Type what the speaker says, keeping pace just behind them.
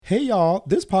Hey y'all,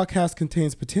 this podcast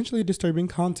contains potentially disturbing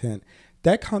content.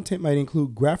 That content might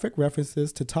include graphic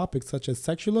references to topics such as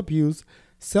sexual abuse,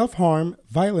 self-harm,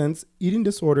 violence, eating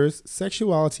disorders,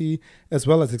 sexuality, as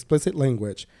well as explicit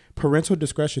language. Parental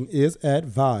discretion is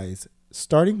advised.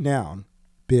 Starting now,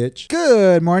 bitch.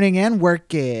 Good morning and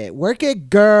work it. Work it,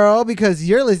 girl, because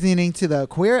you're listening to the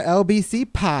Queer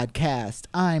LBC Podcast.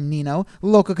 I'm Nino,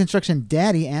 local construction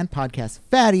daddy and podcast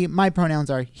fatty. My pronouns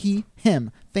are he,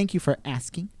 him. Thank you for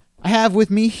asking. I have with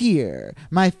me here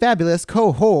my fabulous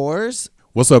cohorts.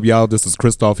 What's up, y'all? This is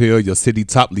Christoph Hill, your city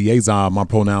top liaison. My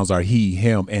pronouns are he,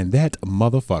 him, and that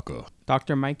motherfucker.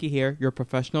 Dr. Mikey here, your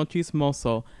professional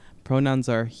chismoso. Pronouns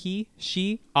are he,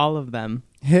 she, all of them.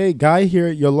 Hey, Guy here,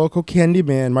 your local candy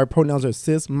man. My pronouns are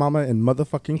sis, mama, and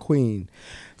motherfucking queen.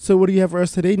 So what do you have for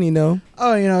us today, Nino?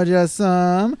 Oh, just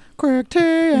some quick tea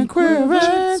and queer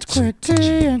events, quick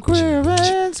tea and queer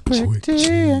events, quick tea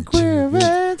and queer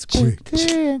events, quick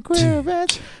tea and queer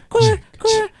events, queer.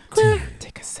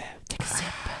 Take a sip.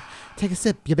 Take a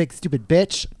sip, you big stupid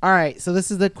bitch. All right, so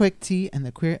this is the quick tea and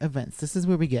the queer events. This is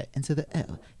where we get into the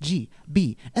L, G,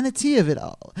 B, and the T of it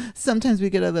all. Sometimes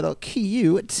we get a little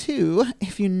Q too,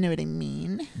 if you know what I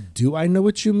mean. Do I know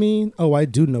what you mean? Oh, I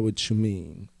do know what you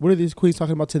mean. What are these queens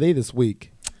talking about today this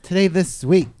week? Today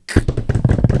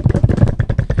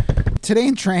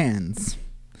in trans.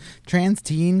 Trans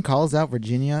teen calls out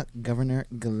Virginia Governor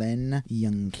Glenn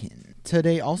Youngkin.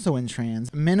 Today, also in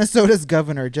trans, Minnesota's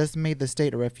governor just made the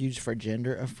state a refuge for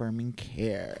gender-affirming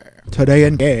care. Today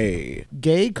in gay.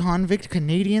 Gay convict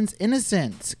Canadians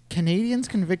innocent. Canadians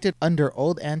convicted under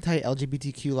old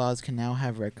anti-LGBTQ laws can now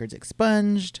have records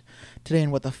expunged. Today in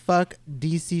What the Fuck,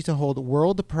 DC to hold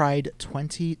World Pride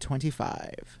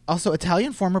 2025. Also,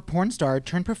 Italian former porn star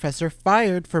turned professor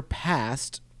fired for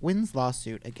past wins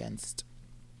lawsuit against...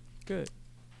 Good.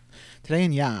 Today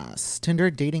in Yas, Tinder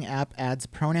dating app adds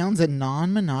pronouns and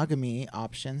non-monogamy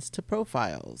options to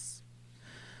profiles.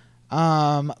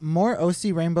 More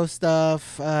OC Rainbow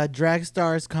stuff. Drag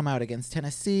stars come out against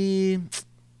Tennessee.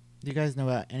 Do you guys know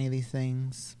about any of these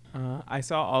things? I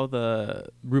saw all the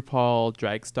RuPaul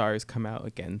drag stars come out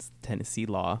against Tennessee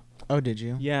law. Oh, did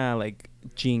you? Yeah, like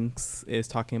Jinx is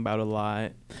talking about a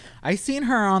lot. I seen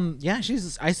her on. Yeah,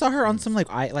 I saw her on some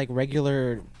like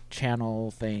regular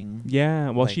channel thing. Yeah,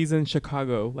 well, she's in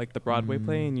Chicago, like the Broadway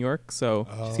play in New York, so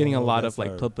she's getting a lot of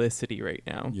like publicity right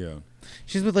now. Yeah.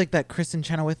 She's with like that Kristen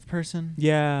Chenoweth person.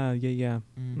 Yeah.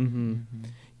 Mm-hmm.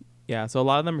 Yeah, so a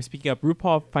lot of them are speaking up.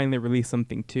 RuPaul finally released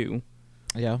something too.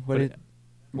 Yeah. What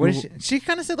is she? She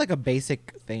kind of said like a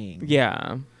basic thing.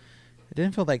 Yeah. It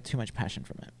didn't feel like too much passion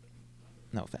from it.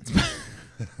 No offense.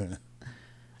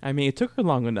 I mean, it took her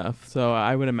long enough, so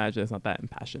I would imagine it's not that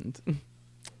impassioned.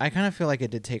 I kind of feel like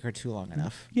it did take her too long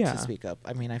enough to speak up.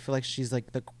 I mean, I feel like she's like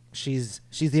she's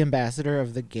the ambassador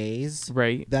of the gays.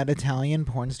 Right. That Italian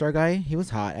porn star guy, he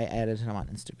was hot. I added him on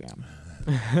Instagram.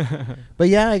 But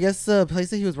yeah, I guess the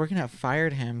place that he was working at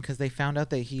fired him because they found out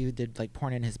that he did like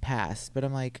porn in his past. But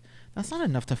I'm like, that's not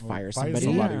enough to fire somebody.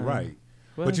 Right.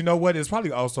 Well, but you know what? It's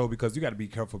probably also because you got to be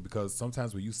careful because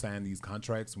sometimes when you sign these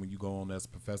contracts, when you go on as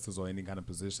professors or any kind of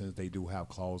positions, they do have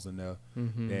clause in there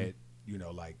that,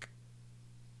 like,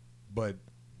 but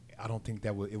I don't think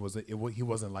that he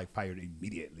wasn't like fired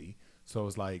immediately. So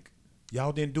it's like,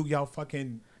 y'all didn't do y'all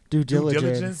fucking due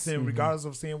diligence in regards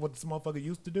of seeing what this motherfucker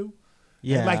used to do.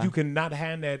 Yeah. And like you can not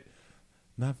find that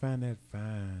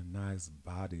fine, nice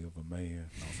body of a man.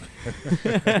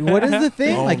 What is the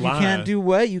thing? Like you can't do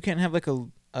what? You can't have like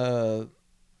a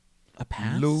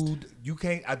past? Lewd. You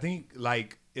can't. I think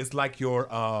like it's like your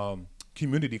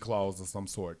community clause of some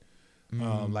sort.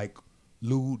 Like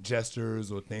lewd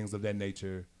gestures or things of that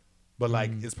nature. But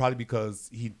like it's probably because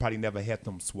he probably never had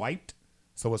them swiped.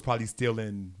 So it's probably still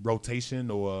in rotation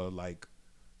or like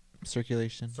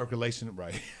circulation,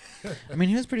 right? I mean,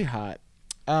 he was pretty hot.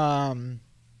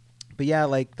 But yeah,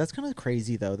 like that's kind of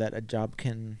crazy though that a job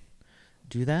can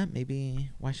do that.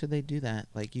 Maybe why should they do that?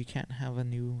 Like you can't have a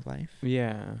new life.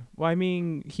 Yeah. Well, I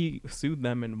mean, he sued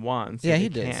them and won. So yeah, he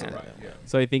did.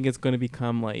 So I think it's going to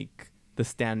become like the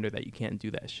standard that you can't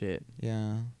do that shit.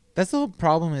 Yeah. That's the whole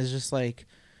problem is just like,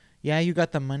 yeah, you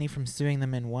got the money from suing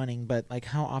them and winning, but like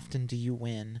how often do you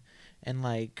win? And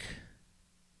like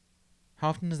how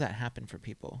often does that happen for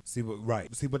people?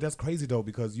 But that's crazy though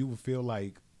because you would feel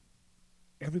like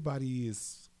everybody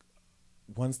is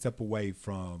one step away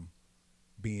from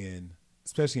being,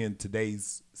 especially in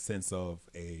today's sense of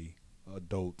a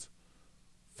adult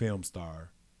film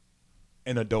star,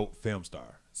 an adult film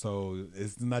star. So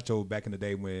it's not your back in the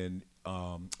day when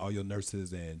all your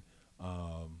nurses and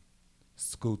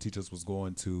school teachers was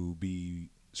going to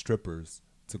be strippers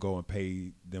to go and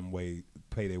pay their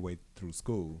way through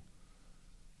school.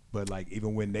 But like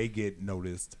even when they get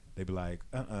noticed, they be like,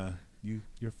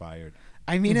 you're fired.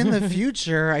 I mean, in the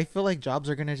future, I feel like jobs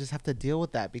are gonna just have to deal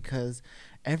with that because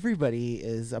everybody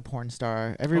is a porn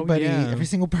star. Everybody, every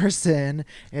single person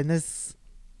in this.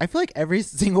 I feel like every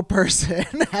single person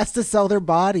has to sell their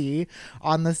body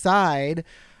on the side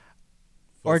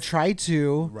or try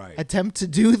to attempt to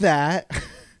do that.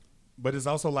 But it's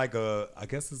also like I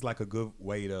guess it's like a good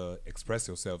way to express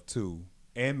yourself too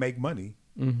and make money.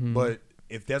 Mm-hmm. But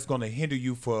if that's going to hinder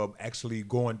you from actually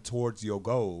going towards your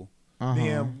goal,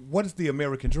 then what is the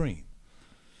American dream?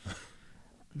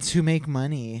 To make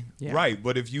money. Yeah. Right.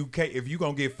 But if you're going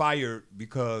to get fired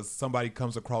because somebody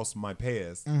comes across my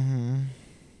past,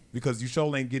 because you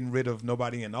sure ain't getting rid of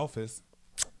nobody in office.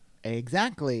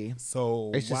 Exactly.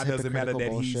 So why does it matter that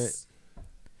bullshit.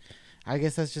 I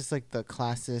guess that's just like the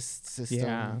classist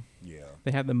system. Yeah.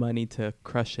 They have the money to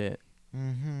crush it.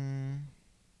 Mm-hmm.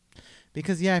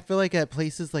 Because, I feel like at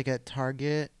places like at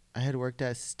Target, I had worked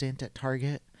at a stint at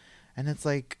Target, and it's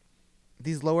like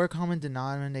these lower common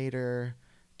denominator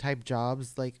type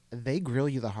jobs, like they grill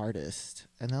you the hardest.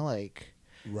 And they're like,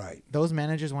 those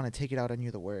managers want to take it out on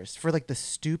you the worst for like the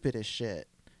stupidest shit.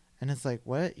 And it's like,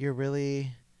 what? You're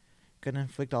really going to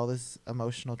inflict all this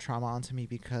emotional trauma onto me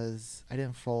because I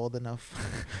didn't fold enough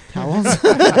towels?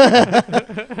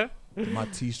 My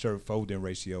t-shirt folding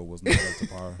ratio was not up to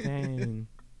par. Dang.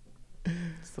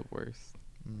 It's the worst.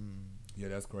 Yeah,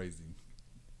 that's crazy.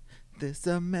 This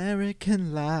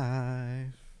American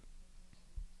life.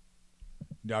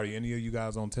 Are any of you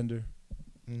guys on Tinder?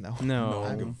 No. I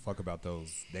don't give a fuck about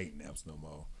those dating apps no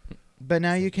more. But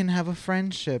now you can have a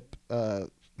friendship.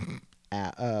 What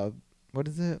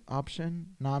is it?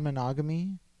 Option?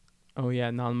 Non-monogamy? Oh yeah,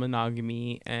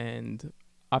 non-monogamy and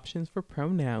options for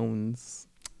pronouns.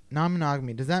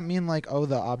 Non-monogamy. Does that mean like,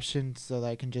 the option so that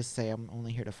I can just say I'm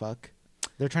only here to fuck?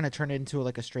 They're trying to turn it into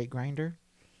like a straight grinder?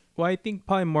 Well, I think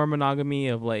probably more monogamy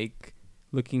of like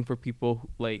looking for people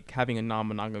like having a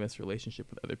non-monogamous relationship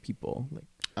with other people. Like,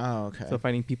 okay. So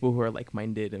finding people who are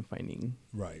like-minded and finding.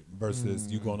 Right.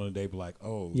 Versus you going on a date like,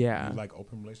 you like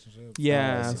open relationships?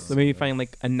 Yeah. So maybe find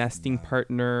like a nesting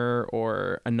partner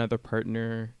or another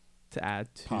partner to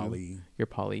add to your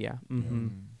poly. Yeah. Mm-hmm.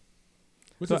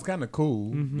 Which is kind of cool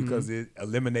because it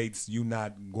eliminates you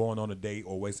not going on a date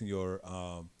or wasting your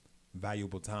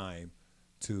valuable time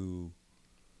to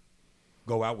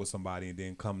go out with somebody and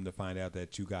then come to find out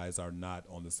that you guys are not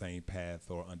on the same path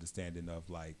or understanding of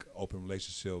like open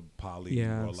relationship, poly,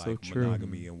 or like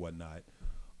monogamy and whatnot.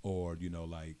 Or,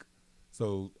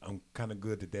 so I'm kind of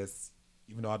good that that's,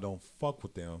 even though I don't fuck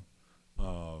with them,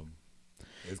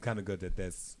 it's kind of good that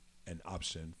that's an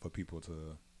option for people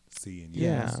to see and use.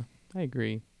 Yeah. I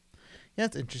agree. Yeah,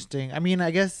 it's interesting. I mean,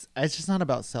 I guess it's just not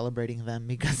about celebrating them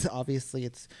because obviously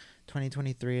it's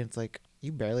 2023 and it's like,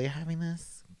 you barely having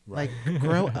this? Right. Like,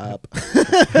 grow up.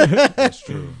 That's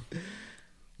true.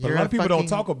 But a lot of people don't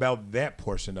talk about that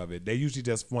portion of it. They usually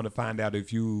just want to find out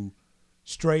if you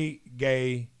straight,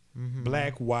 gay,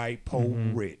 black, white, poor,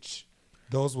 rich.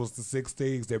 Those was the 6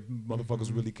 things that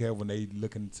motherfuckers really care when they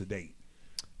looking to date.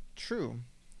 True.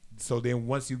 So then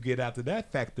once you get out to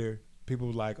that factor, people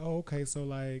are like, oh, okay, so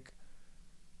you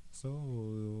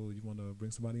want to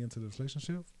bring somebody into this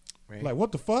relationship? Right. Like,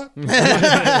 what the fuck? You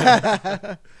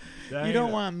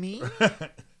don't want me?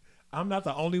 I'm not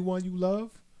the only one you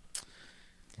love?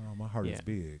 Oh, my heart is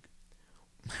big.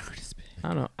 My heart is big. I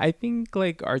don't know. I think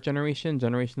like our generations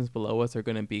below us are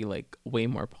going to be like way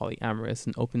more polyamorous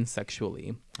and open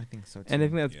sexually. I think so too. And I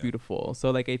think that's beautiful.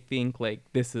 So like I think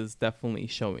like this is definitely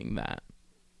showing that.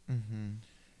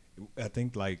 I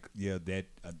think like that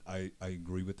I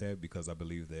agree with that because I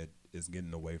believe that it's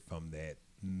getting away from that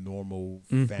normal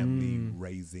family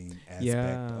raising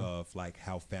aspect of like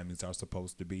how families are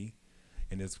supposed to be,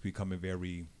 and it's becoming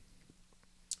very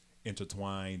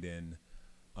intertwined and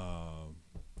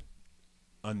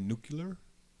unnuclear.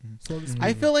 So to speak.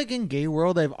 I feel like in gay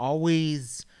world I've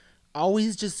always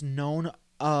just known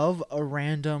of a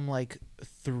random like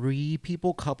 3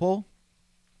 people couple.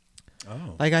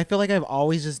 Oh. Like I feel like I've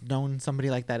always just known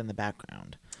somebody like that in the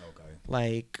background. Okay.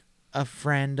 Like a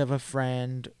friend of a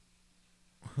friend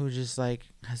who just like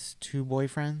has 2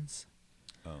 boyfriends.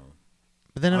 Oh.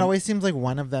 But then it always seems like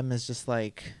one of them is just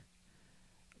like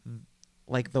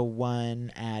the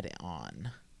one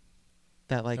add-on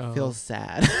that like feels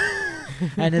sad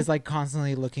and is like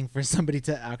constantly looking for somebody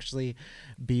to actually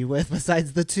be with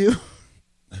besides the 2.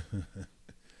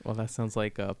 Well, that sounds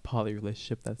like a poly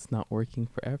relationship that's not working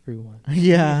for everyone.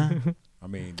 Yeah. I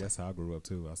mean, that's how I grew up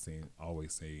too.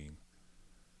 Always seen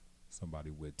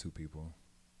somebody with 2 people.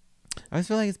 I always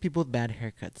feel like it's people with bad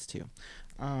haircuts too.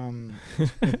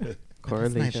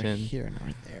 Correlation. That's neither here nor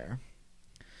there.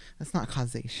 That's not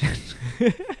causation.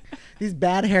 These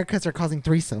bad haircuts are causing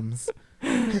threesomes.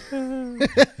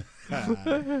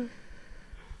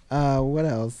 What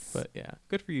else? But yeah,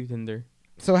 good for you, Tinder.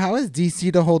 So how is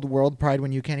DC to hold World Pride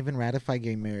when you can't even ratify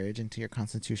gay marriage into your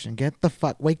constitution?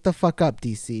 Wake the fuck up,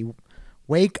 DC.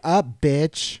 Wake up,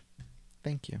 bitch.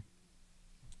 Thank you.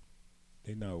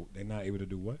 They're not able to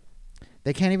do what?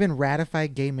 They can't even ratify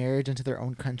gay marriage into their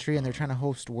own country, and they're trying to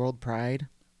host World Pride.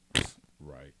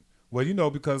 Right. Well,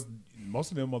 because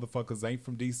most of them motherfuckers ain't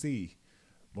from DC.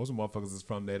 Most of them motherfuckers is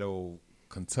from that old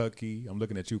Kentucky. I'm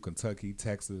looking at you, Kentucky,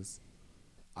 Texas,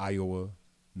 Iowa,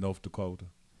 North Dakota.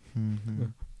 Mm-hmm.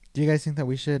 Do you guys think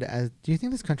that do you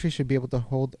think this country should be able to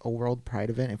hold a World Pride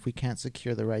event if we can't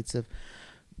secure the rights of...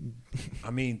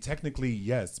 I mean, technically,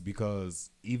 yes, because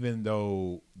even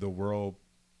though the World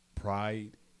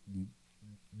Pride,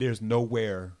 there's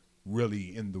nowhere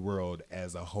really in the world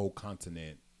as a whole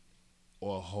continent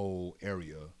or a whole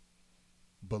area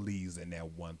believes in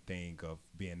that one thing of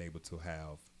being able to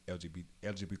have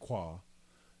LGBTQ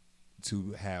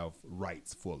to have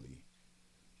rights fully.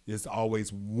 There's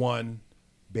always one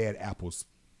bad apple,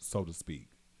 so to speak.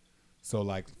 So,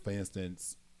 like, for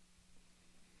instance,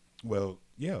 well,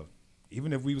 yeah,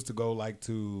 even if we was to go like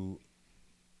to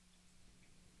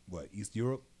East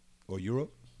Europe or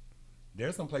Europe,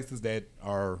 there's some places that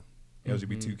are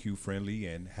LGBTQ friendly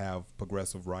and have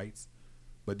progressive rights,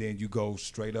 but then you go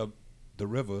straight up the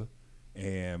river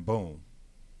and boom,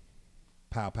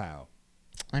 pow pow.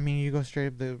 I mean, you go straight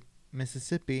up the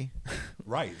Mississippi.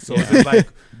 Right. So it's just like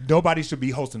nobody should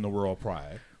be hosting the World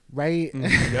Pride. Right.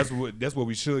 That's what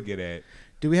we should get at.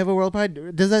 Do we have a World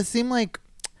Pride? Does that seem like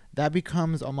that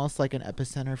becomes almost like an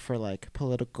epicenter for like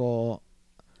political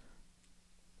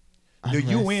unrest?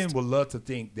 The UN would love to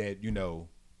think that,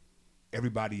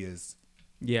 everybody is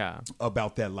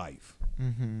about that life.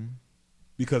 Mm-hmm.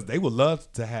 Because they would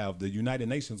love to have, the United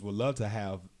Nations would love to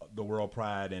have the World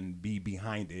Pride and be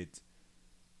behind it,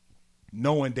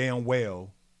 knowing damn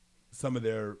well some of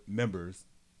their members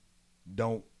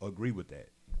don't agree with that.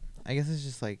 I guess it's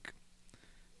just like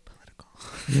political.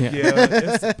 Yeah,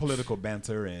 it's political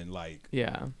banter and like.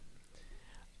 Yeah.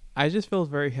 I just feel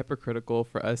very hypocritical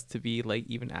for us to be like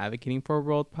even advocating for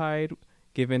World Pride,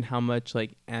 given how much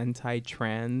like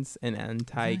anti-trans and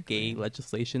anti-gay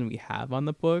legislation we have on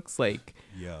the books. Like,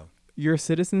 your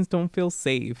citizens don't feel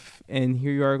safe, and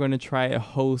here you are going to try to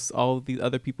host all of these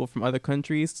other people from other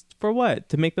countries for what?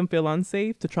 To make them feel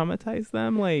unsafe? To traumatize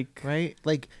them? Like, right?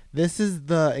 Like, this is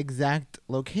the exact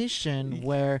location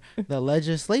where the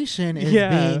legislation is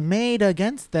being made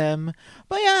against them.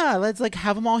 But yeah, let's like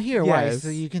have them all here. Why? So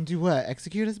you can do what?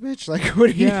 Execute us, bitch? Like, what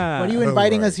are you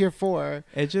inviting us here for?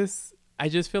 I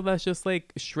just feel that's just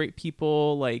like straight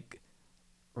people like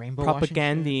rainbow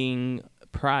propaganding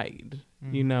pride.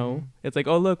 Mm-hmm. It's like,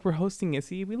 oh look, we're hosting it.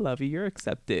 See, we love you. You're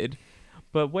accepted.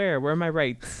 But where are my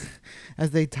rights? As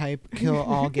they type, kill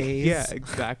all gays. Yeah,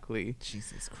 exactly.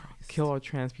 Jesus Christ. Kill all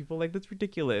trans people. Like, that's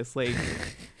ridiculous. Like,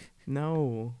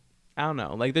 no, I don't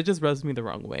know. Like, that just rubs me the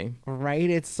wrong way. Right?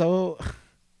 It's so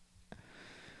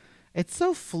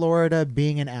Florida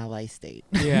being an ally state.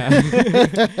 Yeah.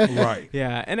 Right.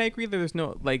 Yeah. And I agree that there's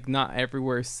no, like, not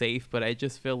everywhere is safe, but I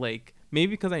just feel like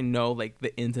maybe because I know like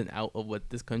the ins and out of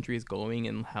what this country is going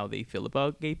and how they feel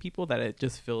about gay people, that it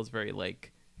just feels very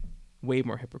like way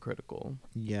more hypocritical.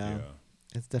 Yeah.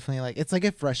 It's definitely like, it's like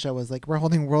if Russia was like, we're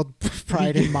holding World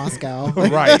Pride in Moscow.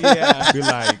 Like, right. Yeah. Be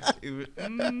like,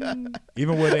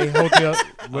 even when they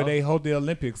held the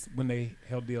Olympics, when they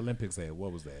held the Olympics at,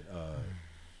 what was that?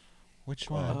 Which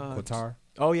one? Oh Qatar.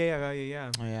 Oh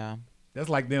yeah. That's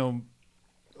like them.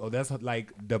 Oh, that's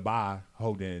like Dubai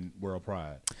holding World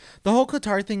Pride. The whole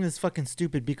Qatar thing is fucking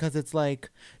stupid because it's like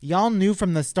y'all knew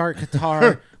from the start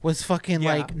Qatar was fucking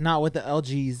like not with the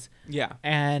LGs. Yeah.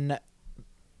 And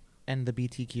the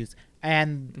BTQs.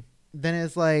 And then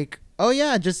it's like, oh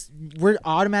yeah, we're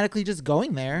automatically just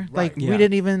going there. Right. Like we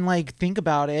didn't even like think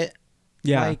about it.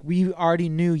 Yeah. Like we already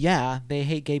knew, they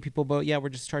hate gay people, but we're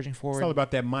just charging forward. It's all about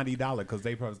that money dollar because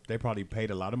they probably paid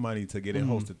a lot of money to get it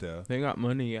hosted there. They got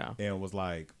money, and was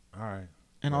like, all right.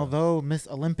 And although Miss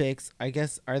Olympics, I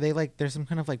guess, are they like, there's some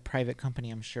kind of like private company,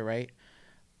 I'm sure, right?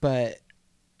 But,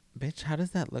 bitch, how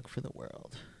does that look for the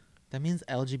world? That means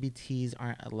LGBTs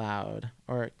aren't allowed,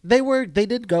 or they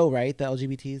did go, right? The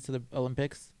LGBTs to the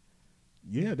Olympics.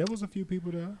 Yeah, there was a few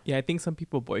people there. Yeah, I think some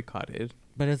people boycotted.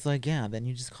 But it's like, then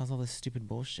you just cause all this stupid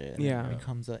bullshit. And it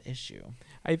becomes an issue.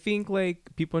 I think like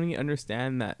people need to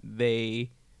understand that they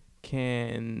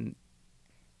should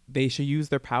use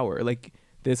their power. Like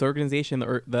this organization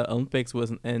or the Olympics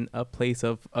was in a place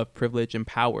of privilege and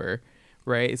power,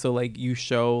 right? So like you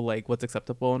show like what's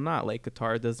acceptable or not. Like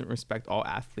Qatar doesn't respect all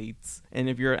athletes, and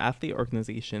if you're an athlete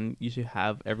organization, you should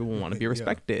have everyone want to be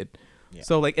respected. Yeah.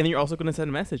 So like, and you're also going to send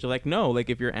a message like, no, like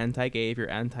if you're anti-gay, if you're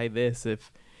anti-this,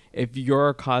 if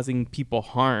you're causing people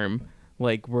harm,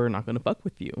 like we're not going to fuck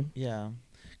with you. Yeah,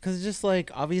 because it's just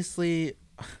like obviously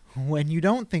when you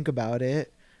don't think about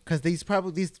it, because these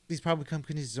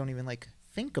companies don't even like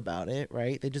think about it,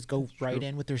 right? They just go right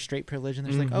in with their straight privilege, and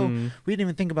they're just like, oh, we didn't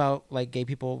even think about like gay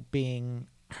people being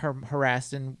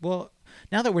harassed, and well,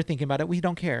 now that we're thinking about it, we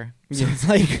don't care. So it's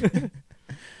like,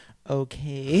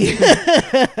 okay.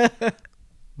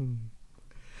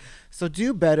 So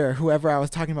do better, whoever I was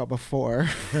talking about before.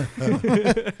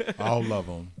 All of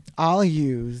them. All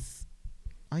you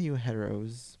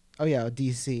heteros. Oh yeah,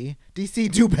 DC,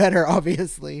 do better,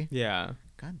 obviously. Yeah.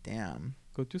 God damn.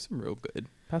 Go do some real good.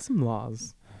 Pass some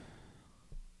laws.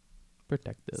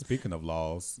 Protect us. Speaking of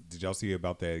laws, did y'all see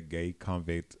about that gay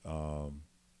convict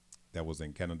that was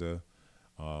in Canada,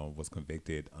 was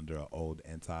convicted under an old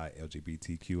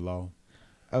anti-LGBTQ law?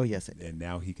 Oh, yes, I did. And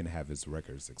now he can have his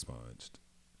records expunged.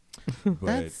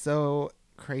 That's so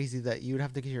crazy that you would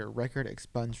have to get your record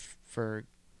expunged for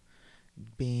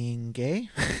being gay.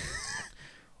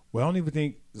 Well, I don't even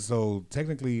think so.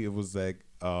 Technically, it was like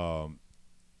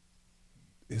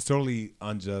historically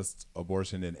unjust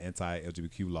abortion and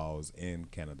anti-LGBTQ laws in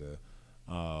Canada.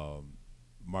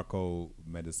 Marco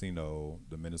Mendocino,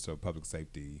 the Minister of Public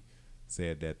Safety,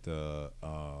 said that the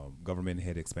government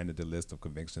had expanded the list of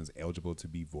convictions eligible to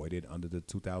be voided under the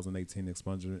 2018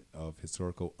 Expungement of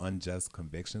Historical Unjust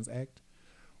Convictions Act,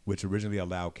 which originally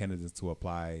allowed candidates to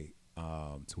apply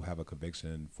to have a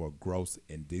conviction for gross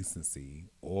indecency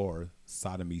or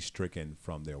sodomy stricken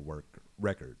from their work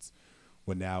records,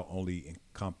 would now only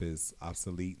encompass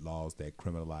obsolete laws that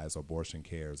criminalize abortion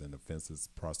cares and offenses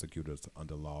prosecuted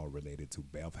under law related to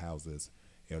bathhouses,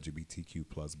 LGBTQ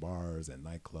plus bars and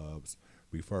nightclubs,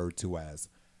 referred to as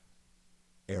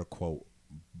air quote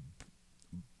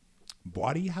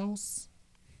body house.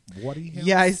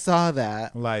 Yeah, I saw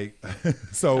that. Like,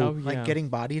 so like getting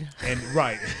bodied, and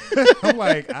right. I'm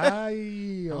like, I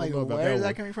don't like, know about where that is one.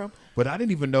 that coming from? But I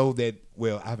didn't even know that.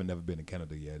 Well, I haven't never been in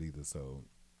Canada yet either, so.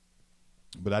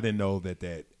 But I didn't know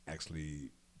that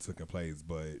actually took place.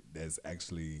 But that's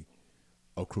actually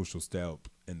a crucial step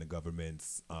in the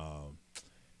government's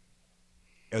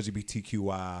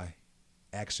LGBTQI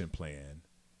action plan,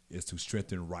 is to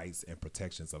strengthen rights and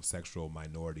protections of sexual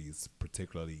minorities,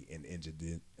 particularly in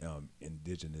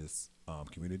indigenous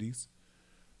communities.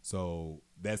 So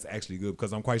that's actually good,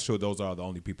 because I'm quite sure those are the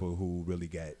only people who really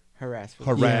get harassed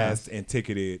and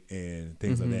ticketed and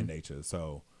things of that nature.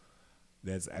 So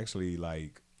that's actually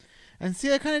like, and see,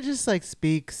 that kind of just like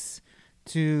speaks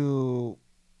to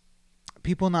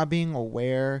people not being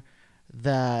aware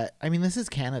that, I mean, this is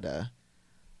Canada,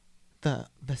 the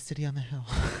city on the hill,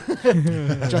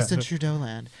 Justin Trudeau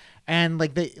land, and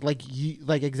like they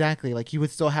exactly like you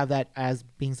would still have that as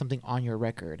being something on your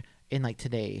record in like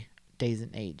days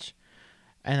and age,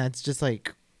 and it's just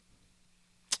like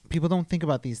people don't think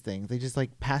about these things. They just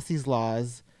like pass these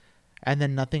laws, and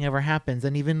then nothing ever happens.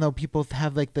 And even though people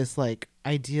have like this like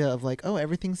idea of like, oh,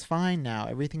 everything's fine now,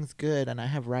 everything's good, and I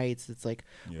have rights, it's like,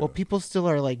 well, people still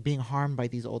are like being harmed by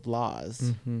these old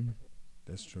laws.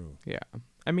 That's true. Yeah.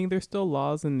 I mean, there's still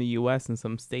laws in the U.S. and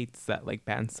some states that like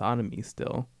ban sodomy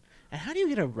still. And how do you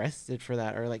get arrested for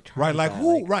that, or like right? Like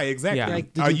who? Like, right? Exactly. Yeah.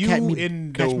 Like, are you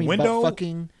in the window?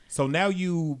 Fucking? So now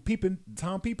you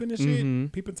Tom peeping and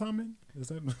shit, peeping Tomming. Is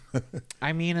that?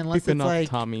 I mean, unless peeping it's like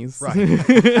Tommies.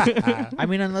 Right. I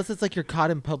mean, unless it's like you're caught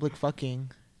in public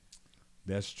fucking.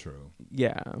 That's true.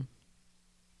 Yeah.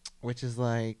 Which is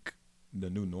like the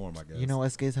new norm, I guess. You know,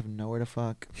 us gays have nowhere to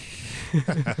fuck.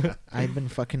 I've been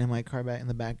fucking in my car back in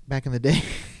the day.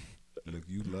 Look,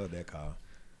 you love that car.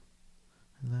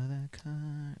 I love that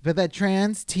car. But that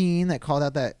trans teen that called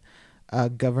out that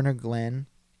Governor Glenn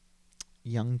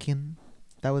Youngkin,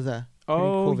 that was a pretty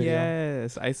cool video.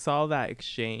 Yes, I saw that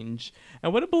exchange.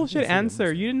 And what a bullshit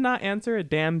answer! You did not answer a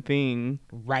damn thing.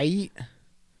 Right?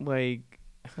 Like,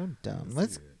 so dumb.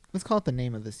 Let's call it the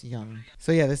name of this young.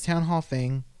 So yeah, this town hall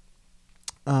thing.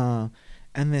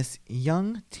 And this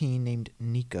young teen named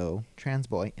Nico, trans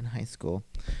boy in high school,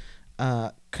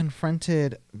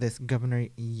 confronted this Governor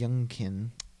Youngkin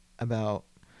about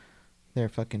their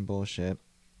fucking bullshit.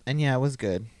 And yeah, it was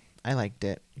good. I liked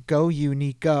it. Go you,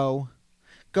 Nico.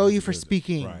 Go you for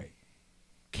speaking. Right.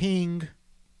 King.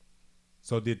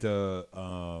 So did the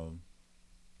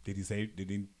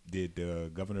did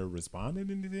the governor respond to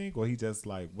anything, or he just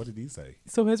like, what did he say?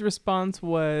 So his response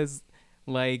was,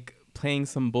 like playing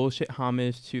some bullshit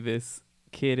homage to this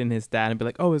kid and his dad and be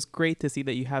like, oh, it's great to see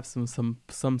that you have some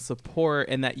support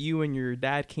and that you and your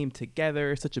dad came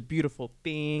together. Such a beautiful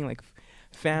thing, like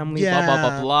family, blah blah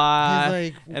blah blah.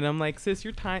 Like, and I'm like, sis,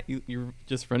 you're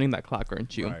just running that clock,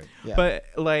 aren't you? Right. Yeah. But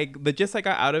like the gist I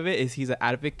got out of it is he's an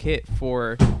advocate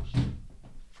for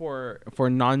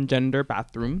non-gender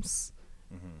bathrooms.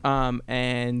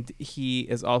 And he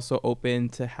is also open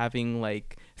to having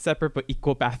like separate but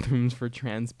equal bathrooms for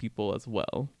trans people as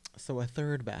well. So a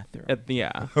third bathroom.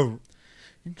 Yeah.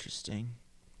 Interesting.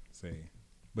 See,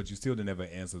 but you still didn't ever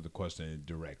answer the question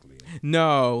directly.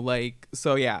 No, like,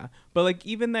 so yeah. But like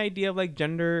even the idea of like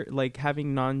gender, like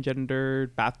having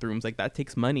non-gendered bathrooms, like that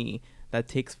takes money. That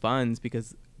takes funds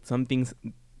because some things,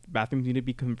 bathrooms need to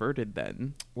be converted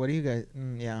then. What do you guys,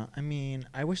 yeah. I mean,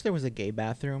 I wish there was a gay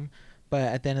bathroom. But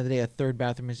at the end of the day, a third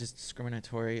bathroom is just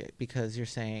discriminatory because you're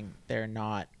saying they're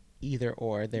not either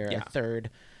or. They're a third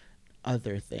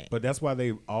other thing. But that's why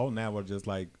they all now are just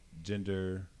like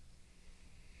genderless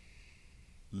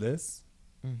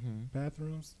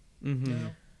bathrooms. Mm-hmm. Yeah.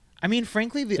 I mean,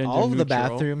 frankly, all of the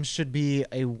bathrooms should be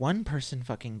a one-person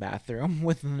fucking bathroom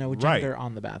with no gender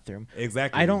on the bathroom.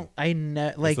 Exactly.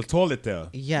 Like it's a toilet there.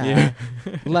 Yeah.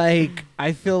 Like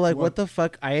I feel like what the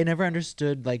fuck? I never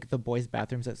understood like the boys'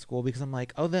 bathrooms at school because I'm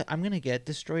like, I'm gonna get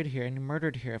destroyed here and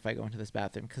murdered here if I go into this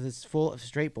bathroom because it's full of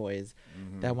straight boys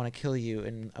that want to kill you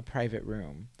in a private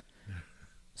room.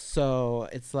 So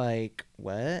it's like,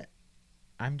 what?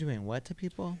 I'm doing what to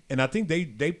people? And I think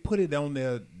they put it on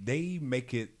there. They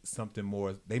make it something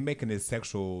more. They making it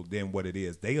sexual than what it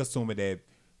is. They assuming that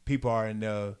people are in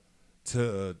there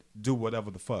to do whatever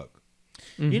the fuck.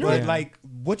 You know, but like,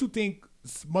 what you think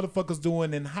motherfuckers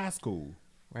doing in high school?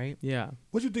 Right? Yeah.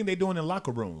 What you think they doing in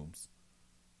locker rooms?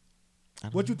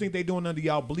 What you think they doing under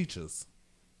y'all bleachers?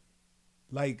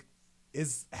 Like,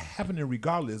 it's happening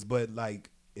regardless. But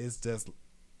like, it's just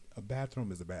a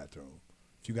bathroom is a bathroom.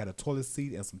 If you got a toilet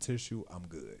seat and some tissue, I'm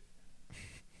good.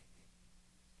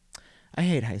 I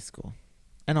hate high school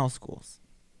and all schools.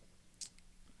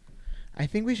 I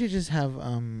think we should just have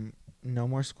no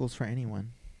more schools for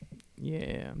anyone.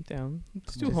 Yeah, I'm down.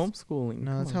 Let's do homeschooling.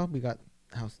 No, that's how we got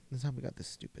this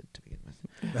stupid to begin with.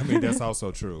 I mean, that's also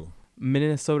true.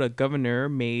 Minnesota governor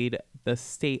made the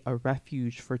state a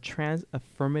refuge for trans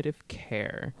affirmative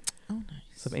care. Oh, nice.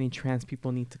 So if any trans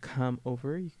people need to come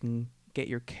over, you can get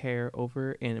your care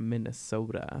over in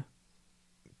Minnesota.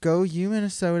 Go you,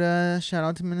 Minnesota. Shout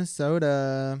out to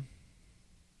Minnesota.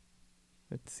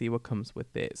 Let's see what comes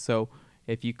with it. So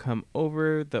if you come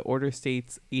over, the order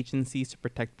states agencies to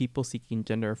protect people seeking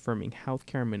gender-affirming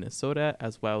healthcare in Minnesota,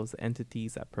 as well as the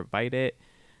entities that provide it.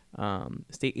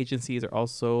 State agencies are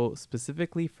also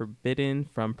specifically forbidden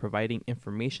from providing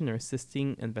information or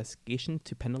assisting investigation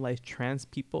to penalize trans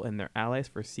people and their allies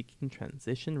for seeking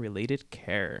transition-related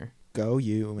care. Go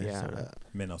you, Minnesota. Yeah.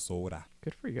 Minnesota.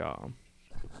 Good for y'all.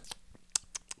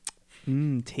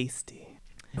 Tasty.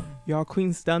 Y'all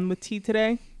queens done with tea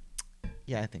today?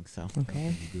 Yeah, I think so.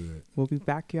 Okay. Good. We'll be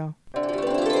back, y'all.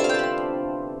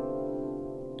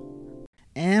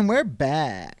 And we're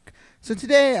back. So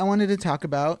today I wanted to talk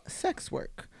about sex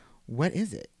work. What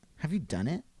is it? Have you done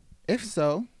it? If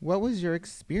so, what was your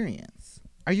experience?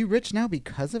 Are you rich now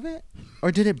because of it?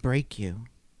 Or did it break you?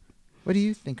 What do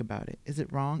you think about it? Is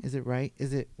it wrong? Is it right?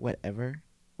 Is it whatever?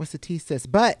 What's the tea, sis?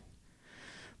 But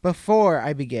before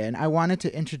I begin, I wanted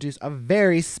to introduce a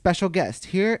very special guest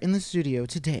here in the studio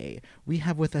today. We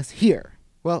have with us here.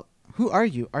 Well, who are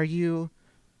you? Are you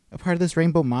a part of this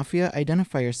Rainbow Mafia?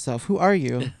 Identify yourself. Who are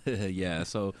you? Yeah,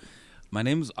 so my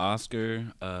name is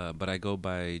Oscar, but I go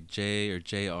by J or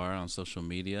JR on social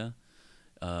media.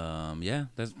 Yeah,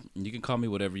 you can call me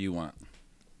whatever you want.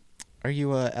 Are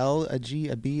you a L, a G,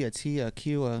 a B, a T, a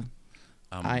Q, a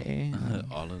IA?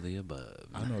 All of the above.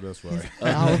 I know that's right.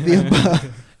 All of the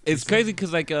above. It's crazy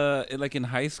because like in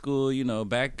high school, you know,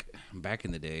 back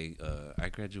in the day, I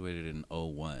graduated in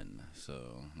 2001,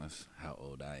 so that's how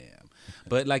old I am.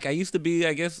 But like I used to be,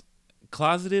 I guess,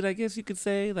 closeted, I guess you could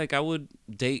say. Like I would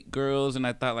date girls, and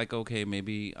I thought like, okay,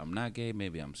 maybe I'm not gay,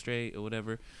 maybe I'm straight or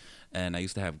whatever. And I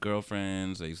used to have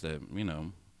girlfriends. I used to, you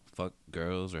know, fuck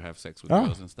girls or have sex with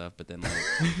girls and stuff. But then like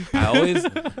I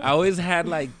always had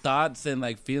like thoughts and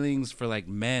like feelings for like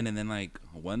men. And then like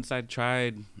once I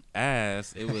tried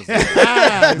ass, it was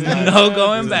like, no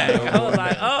going back. I was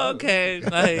like, oh, okay.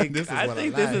 Like I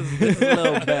think this is a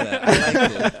little better. I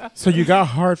like this. So you got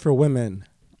hard for women.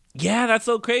 Yeah, that's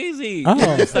so crazy. Oh,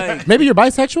 it's like, maybe you're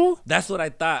bisexual? That's what I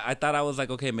thought. I thought I was like,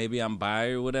 okay, maybe I'm bi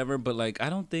or whatever. But like, I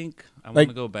don't think I want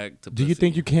to go back to pussy. Do you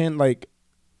think you can like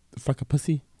fuck a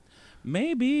pussy?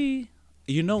 Maybe.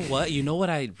 You know what? You know what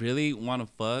I really want to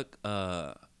fuck?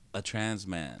 A trans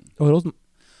man. Oh, those.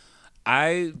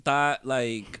 I thought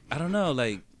like I don't know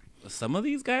like some of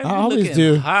these guys I be always looking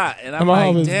do. hot, and I'm I like,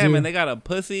 always damn, do. and they got a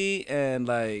pussy, and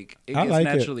like it I gets like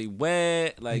it. naturally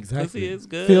wet. Like pussy is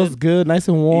good. Feels good, nice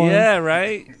and warm. Yeah,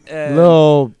 right. And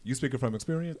Little You speaking from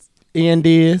experience?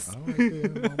 Andes. All right,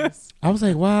 then, mamas. I was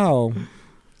like, wow,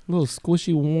 little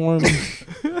squishy, warm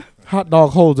hot dog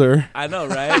holder. I know,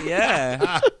 right?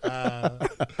 Yeah.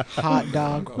 Hot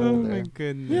dog Oh my holder.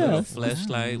 goodness. Yeah. Little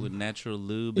fleshlight with natural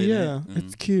lube in Yeah, it.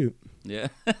 it's cute. Yeah.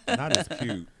 Not as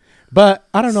cute. But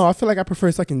I don't know. I feel like I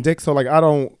prefer sucking dick. So like, I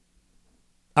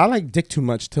like dick too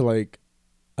much to like,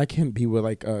 I can't be with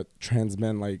like a trans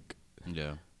man like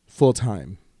Yeah. full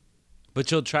time. But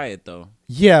you'll try it though.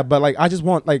 Yeah, but like I just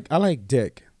want like I like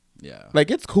dick. Yeah.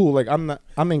 Like it's cool. Like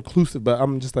I'm inclusive, but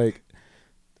I'm just like,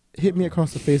 hit me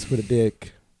across the face with a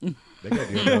dick. They got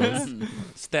dildos.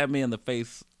 Stab me in the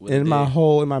face with In a my dick.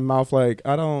 hole in my mouth. Like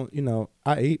I don't,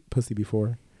 I ate pussy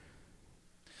before.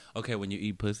 Okay, when you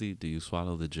eat pussy, do you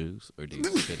swallow the juice or do you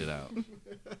spit it out?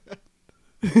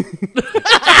 He's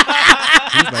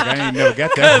like, I ain't never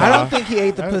got that. I don't think he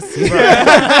ate the pussy.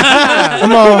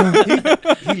 Come on.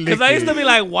 Because I used to be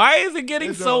like, why is it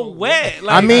getting so wet?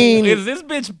 Like, I mean- is this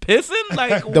bitch pissing?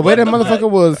 Like, The way that what the motherfucker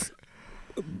was,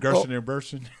 Gershon and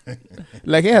Burshon.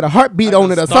 like it had a heartbeat Like on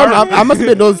a it or star- something. I must have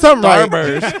been doing something right.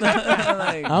 Starburst.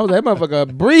 Like, I was like, that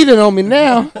motherfucker breathing on me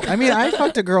now. I mean, I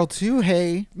fucked a girl too.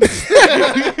 Hey, This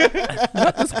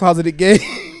closeted gay.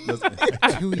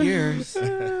 2 years.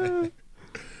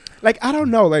 Like I don't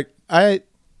know. Like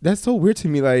that's so weird to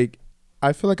me. Like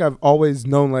I feel like I've always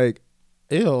known like,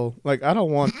 ew. Like I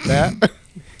don't want that.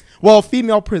 Well,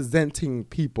 female presenting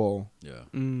people. yeah.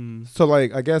 So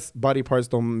like I guess body parts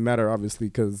don't matter obviously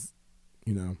because,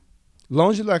 as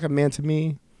long as you look like a man to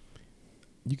me,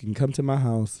 you can come to my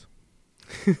house.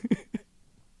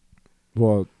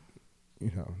 Well,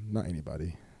 not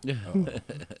anybody. Yeah.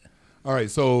 All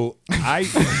right, so wow.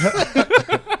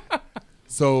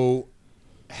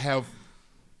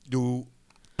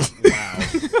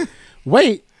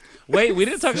 Wait. Wait, we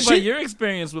didn't talk about your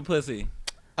experience with pussy.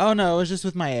 Oh no, it was just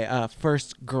with my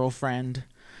first girlfriend.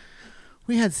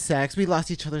 We had sex. We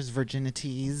lost each other's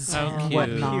virginities How and cute.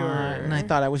 whatnot. Pure. And I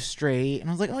thought I was straight. And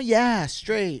I was like, oh yeah,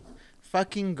 straight.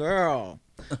 Fucking girl.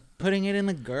 Putting it in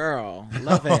the girl.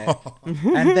 Love it.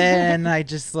 And then I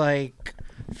just like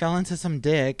fell into some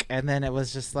dick. And then it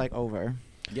was just like over.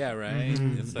 Yeah, right.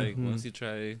 It's like once you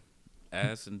try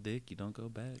ass and dick, you don't go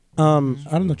back. I don't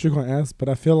know what you're gonna ask, but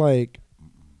I feel like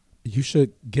you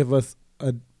should give us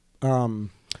a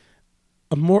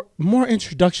more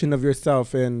introduction of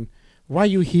yourself and why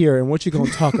you here and what you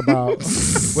gonna talk about.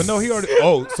 Well, no, he already.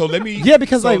 Oh, so let me. Yeah,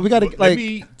 because, like, we gotta, let like-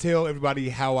 me tell everybody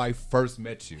how I first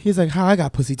met you. He's like, "How I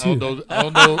got pussy too." I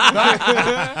don't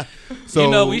know.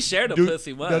 So we shared a dude,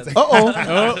 pussy once. Uh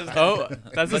oh,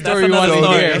 That's the But story we want to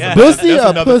another hear. story. Yeah. pussy That's or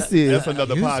another- pussy? That's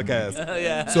another podcast.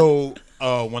 Yeah. So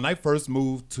when I first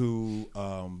moved to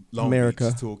Long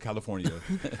America. Beach, to California,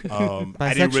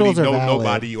 I didn't really Bisexuals are know valid.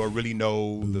 nobody or really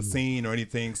know the scene or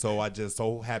anything. So I just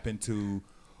so happened to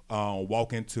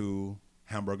walk into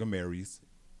Hamburger Mary's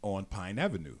on Pine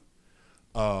Avenue.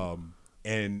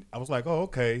 And I was like, oh,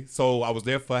 okay. So I was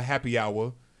there for happy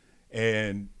hour,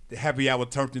 and the happy hour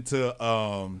turned into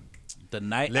The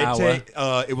night leche.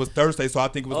 hour. It was Thursday, so I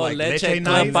think it was like Leche leche Club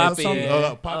night or Papi, something,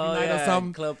 yeah. Papi night or Yeah,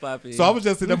 something. Club Papi. So I was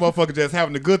just in that motherfucker just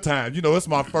having a good time. It's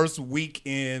my first week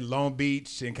in Long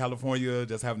Beach in California,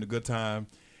 just having a good time.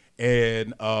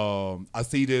 And I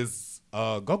see this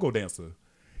go-go dancer.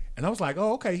 And I was like,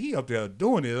 oh, okay, he up there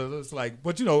doing it. It's like,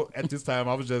 but at this time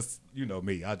I was just,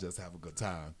 me, I just have a good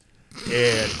time.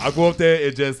 And I go up there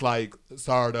and just like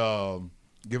start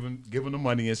giving them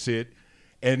money and shit.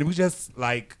 And we just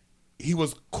like, he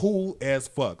was cool as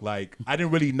fuck. Like, I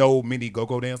didn't really know many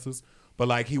go-go dancers, but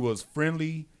like he was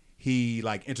friendly. He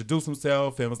like introduced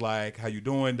himself and was like, how you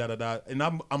doing? Da da da. And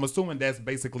I'm assuming that's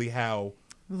basically how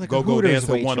like a go-go Hooters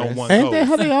dancer waitress. one-on-one Ain't that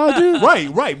how goes. they all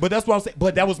do? Right. But that's what I'm saying.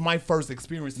 But that was my first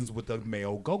experiences with the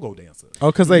male go-go dancer.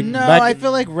 Oh, because like No, back I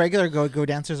feel like regular go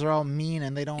dancers are all mean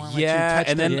and they don't want to let you Yeah, touch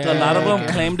and then their a lot of them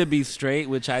dick. claim to be straight,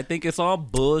 which I think it's all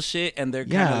bullshit, and they're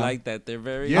kind of Yeah. like that. They're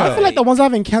very. Yeah. I feel like the ones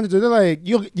I've encountered, they're like,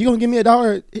 you gonna give me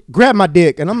 $1? Grab my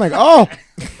dick, and I'm like, oh,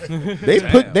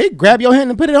 they grab your hand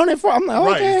and put it on it for. I'm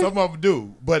like, okay. Right, some of them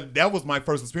do. But that was my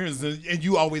first experience. And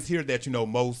you always hear that,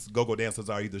 most go-go dancers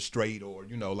are either straight or,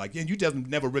 and you just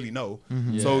never really know.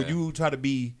 So Yeah. you try to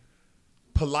be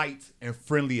polite and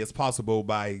friendly as possible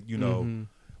by,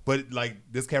 but like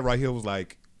this cat right here was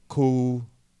like cool,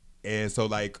 And so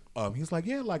like he's like,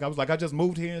 yeah, like I was like, I just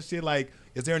moved here and shit. Like,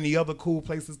 is there any other cool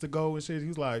places to go and shit?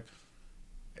 He's like,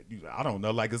 I don't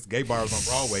know, like it's gay bars on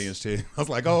Broadway and shit. I was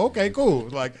like, oh, okay, cool.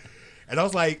 Like, and I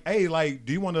was like, hey, like,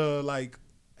 do you want to like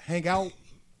hang out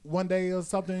one day or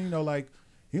something? You know, like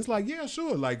he was like, yeah,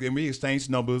 sure. Like, and we exchanged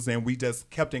numbers and we just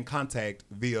kept in contact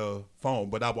via phone.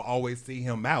 But I would always see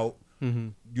him out,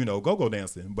 you know, go-go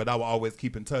dancing. But I would always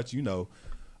keep in touch, you know.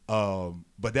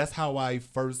 But that's how I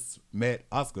first met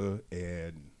Oscar,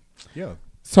 and yeah.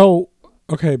 So,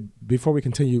 okay, before we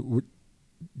continue,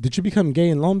 did you become gay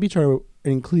in Long Beach or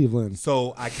in Cleveland?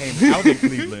 So I came out of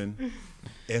Cleveland,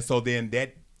 and so then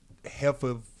that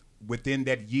within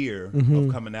that year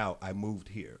of coming out, I moved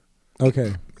here.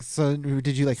 Okay. So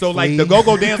did you like? So like the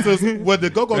go-go dancers, the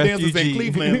go-go dancers in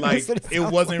Cleveland, like it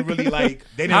wasn't really like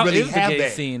they didn't really have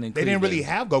that. They didn't really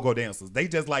have go-go dancers. They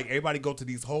just like everybody go to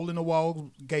these hole in the wall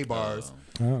gay bars,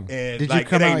 and did like you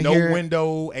come it ain't out no here?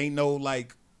 window, ain't no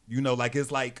like like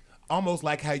it's like almost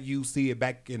like how you see it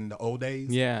back in the old days.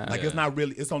 Yeah. Like it's not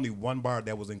really. It's only one bar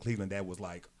that was in Cleveland that was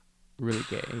like Really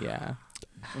gay, yeah.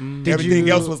 everything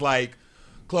else was like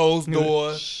closed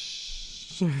door.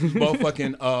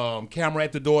 Motherfucking camera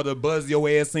at the door to buzz your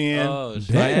ass in. Oh,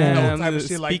 shit. Like, Damn, type of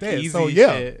shit like that. speakeasy So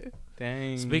yeah. shit.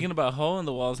 Dang. Speaking about hole in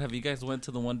the walls, have you guys went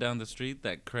to the one down the street,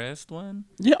 that Crest one?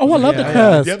 Yeah. Oh, I love the Yeah.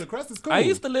 crest. Yeah, the crest is cool. I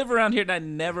used to live around here and I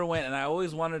never went, and I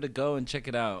always wanted to go and check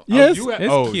it out. Yes,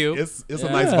 it's cute. It's Yeah.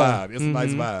 a nice vibe. It's a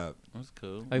nice vibe. That's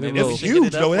cool. Like Maybe the we little- should It's hit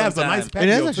huge up though. It one has a nice time. patio.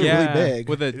 It is actually too. really big.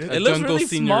 With a It looks jungle really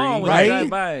scenery. small when Right? you drive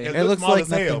by. It looks small like as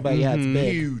hell. nothing, but yeah, it's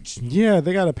big. Huge. Yeah,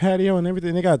 they got a patio and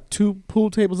everything. They got 2 pool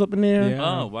tables up in there.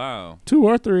 Yeah. Oh, wow. 2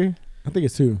 or 3. I think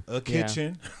it's 2. A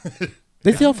kitchen.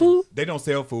 They sell food? They don't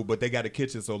sell food, but they got a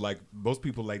kitchen. So like most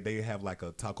people, like they have like a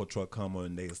taco truck come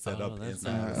and they set up that's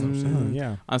inside. nice. Or some shit. Oh,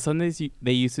 yeah. On Sundays,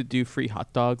 they used to do free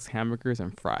hot dogs, hamburgers,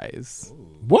 and fries.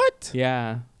 What?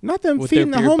 Yeah. Not them With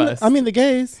feeding their the beer homeless. bus. I mean the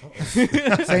gays.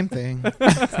 Same thing.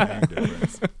 Same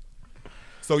difference.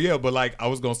 So yeah, but like I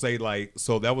was gonna say, like,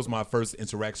 so that was my first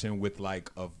interaction with like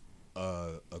a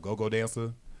go-go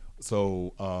dancer.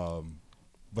 So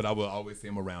but I will always see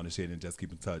him around and shit and just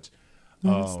keep in touch.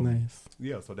 That's nice.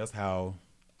 Yeah, so that's how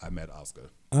I met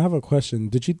Oscar. I have a question.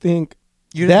 Did you think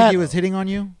You didn't that? think he was hitting on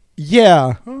you?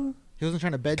 Yeah. He wasn't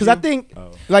trying to bed you? Because I think,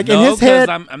 Oh. like No, in his 'cause head,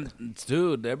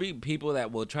 dude, there be people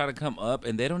that will try to come up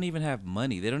and they don't even have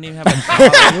money. They don't even have a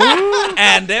dollar.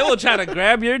 And they will try to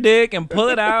grab your dick and pull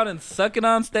it out and suck it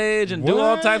on stage and do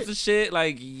all What? types of shit.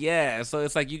 Like, yeah. So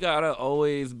it's like you gotta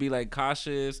always be like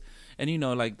cautious. And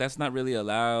like that's not really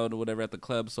allowed or whatever at the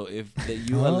club. So if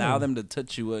you allow them to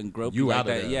touch you and grope you You like out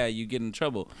of that, there. yeah, you get in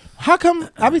trouble. how come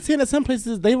I be seeing at some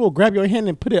places they will grab your hand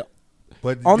and put it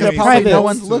But On you their ain't private- supposed no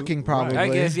one's to. looking, probably. I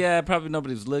guess, yeah, probably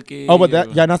nobody's looking. Oh, but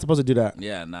that y'all not supposed to do that.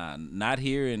 Yeah, nah, not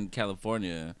here in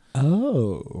California.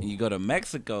 Oh. You go to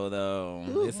Mexico though,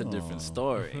 it's a different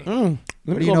story. Let me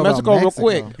do you go know to about Mexico real Mexico?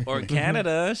 quick. Or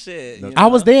Canada, shit. you I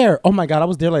was know? there. Oh my god, I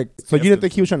was there. Like, so you didn't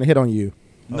think he was trying to hit on you?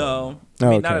 No, Oh, I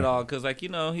mean not okay. at all. Cause like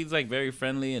he's like very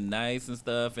friendly and nice and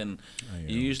stuff, and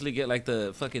you usually get like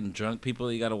the fucking drunk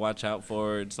people you got to watch out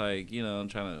for. It's like trying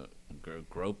to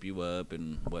grope you up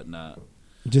and whatnot.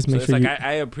 Just So make it's sure like you.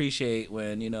 I appreciate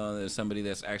when there's somebody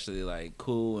that's actually like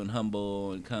cool and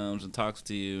humble and comes and talks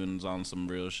to you and is on some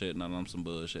real shit, not on some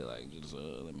bullshit like just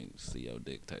let me see your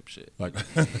dick type shit. Like,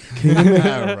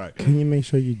 right. Can you make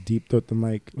sure you deep throat the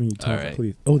mic when you talk, All right.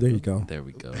 please? Oh, there you go. There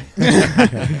we go.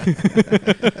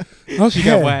 She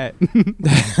got wet.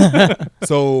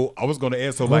 So I was gonna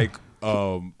ask. So like,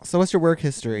 So what's your work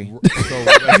history? so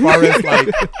as far as like,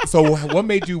 so what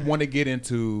made you want to get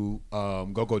into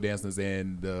go-go dancers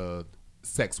and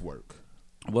sex work?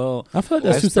 Well, I feel like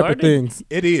that's I two separate started- things.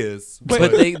 It is,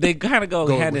 but they kind of go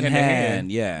Go hand in hand in hand.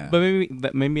 hand. Yeah.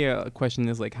 But maybe a question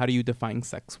is like, how do you define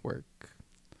sex work?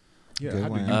 yeah. Good How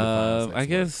do one. you define sex I work?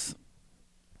 guess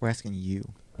We're asking you.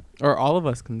 Or all of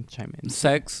us can chime in.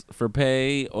 sex for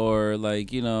pay or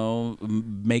like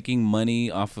making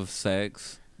money off of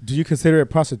sex. Do you consider it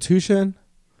prostitution?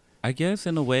 I guess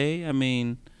in a way. I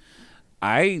mean,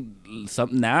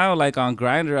 now like on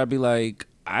Grindr, I'd be like,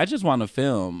 I just want to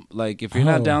film. Like if you're Oh.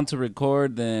 not down to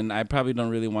record, then I probably don't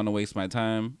really want to waste my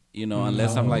time.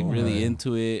 Unless I'm like really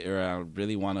into it or I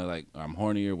really want to like I'm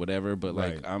horny or whatever. But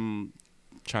like Right. I'm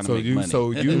trying to So make you, money.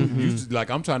 so you like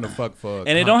I'm trying to fuck for, and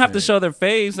they don't have to content. show their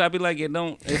face. I'd be like, it's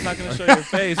not gonna show your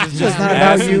face. It's just not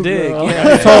ass about and you, dick. girl.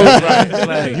 Yeah. So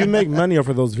Like- you make money off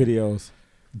of those videos.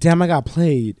 Damn, I got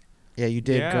played. Yeah, you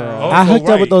did, Yeah. girl. Oh, I so hooked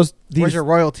up with right. those. Where's These. your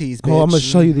royalties, bitch? Oh, I'm gonna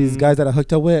show you these guys that I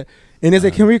hooked up with, And they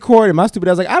said, can we record? And my stupid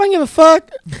ass was like, I don't give a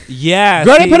fuck. Yeah.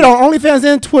 Girl, they put it on OnlyFans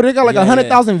and Twitter. They got like Yeah.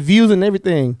 100,000 views and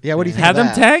everything. Yeah, what do you think Have of them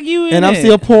that? tag you in And it. I'm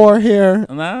still poor here.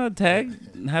 Nah,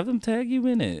 have them tag you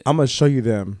in it. I'm going to show you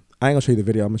them. I ain't going to show you the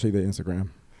video. I'm going to show you the Instagram.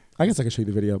 I guess I can show you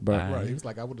the video, but Right. He was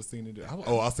like, I would have seen it.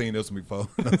 I've seen this one before.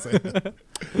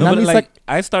 No, but like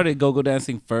I started go-go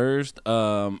dancing first.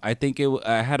 I think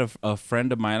I had a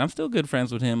friend of mine. I'm still good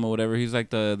friends with him or whatever. He's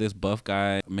like this buff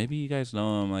guy. Maybe you guys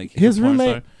know him. Like his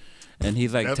roommate. star. And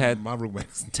he's like my roommate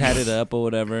tatted up or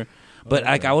whatever. But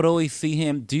like I would always see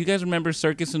him. Do you guys remember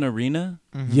Circus and Arena?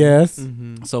 Mm-hmm. Yes.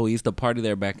 Mm-hmm. So we used to party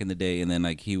there back in the day, and then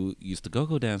like he used to go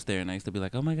dance there, and I used to be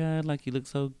like, oh my god, like you look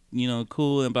so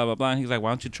cool and blah blah blah. And he's like, why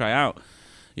don't you try out?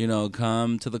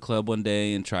 Come to the club one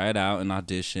day and try it out and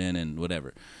audition and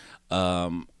whatever.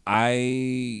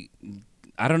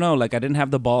 I don't know, like I didn't have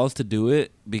the balls to do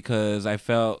it because I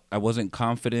felt I wasn't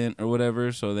confident or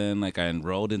whatever. So then like I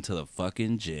enrolled into the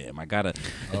fucking gym. I got a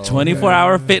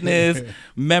 24-hour fitness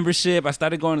membership. I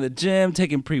started going to the gym,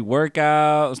 taking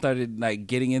pre-workout, started like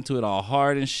getting into it all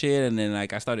hard and shit. And then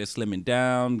like I started slimming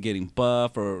down, getting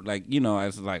buff, or like, I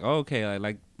was like, oh, okay, I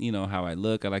like, how I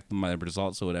look. I like my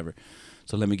results or whatever.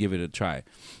 So let me give it a try.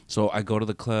 So I go to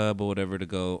the club or whatever to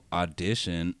go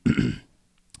audition.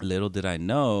 Little did I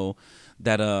know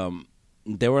that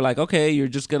they were like, okay, you're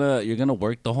gonna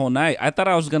work the whole night. I thought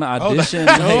I was gonna audition.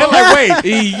 Wait,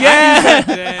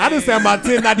 yeah. I didn't say my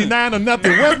 1099 or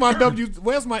nothing.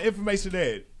 Where's my information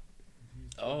at?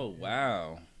 Oh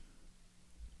wow.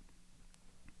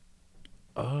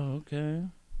 Oh okay.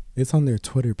 It's on their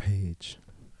Twitter page.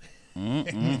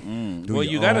 Well,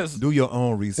 you gotta do your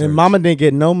own research. And mama didn't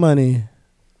get no money.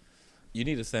 You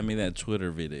need to send me that Twitter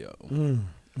video.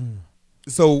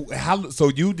 So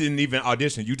you didn't even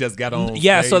audition. You just got on.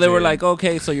 Yeah. So they were and- like,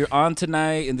 okay, so you're on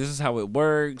tonight, and this is how it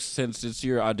works. Since it's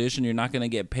your audition, you're not gonna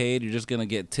get paid. You're just gonna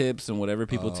get tips, and whatever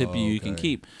people tip you, you can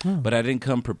keep. But I didn't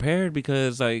come prepared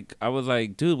because like I was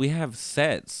like, dude, we have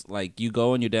sets. Like you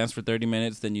go and you dance for 30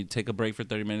 minutes, then you take a break for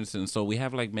 30 minutes, and so we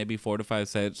have like maybe 4 to 5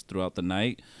 sets throughout the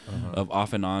night of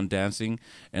off and on dancing.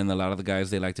 And a lot of the guys,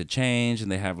 they like to change,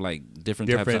 and they have like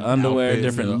different types of underwear, outfits,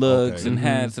 different looks and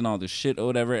hats and all this shit or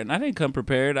whatever. And I didn't come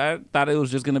prepared. I thought it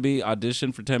was just gonna be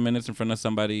audition for 10 minutes in front of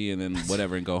somebody and then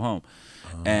whatever and go home.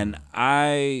 And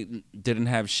I didn't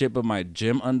have shit but my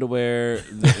gym underwear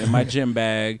in my gym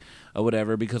bag or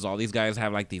whatever, because all these guys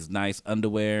have like these nice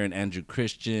underwear and Andrew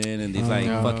Christian and these like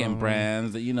fucking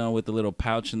brands that with the little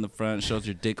pouch in the front shows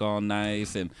your dick all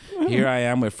nice. And here I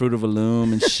am with Fruit of the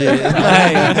Loom and shit,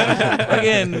 like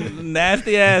fucking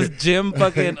nasty ass gym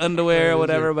fucking underwear or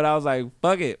whatever. But I was like,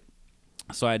 fuck it.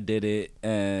 So I did it,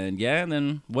 and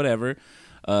then whatever.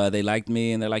 They liked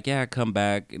me, and they're like, yeah, come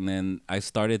back. And then I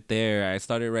started there. I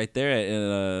started right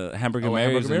there at Hamburger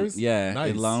Mary's. Yeah,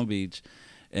 nice. in Long Beach.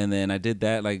 And then I did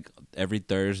that like every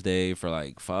Thursday for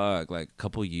like a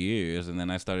couple years. And then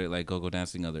I started like go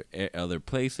dancing other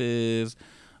places.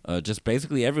 Just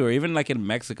basically everywhere, even like in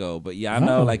Mexico. But yeah, I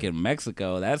know like in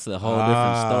Mexico, that's a whole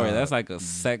different story. That's like a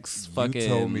sex fucking. You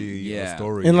told me a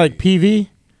story. In like PV?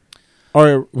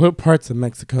 Or what parts of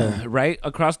Mexico? Right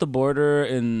across the border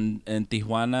in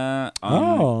Tijuana.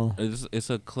 It's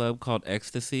a club called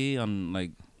Ecstasy on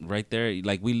like right there.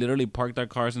 Like we literally parked our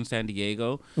cars in San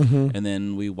Diego, and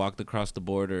then we walked across the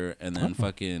border, and then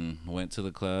fucking went to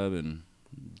the club and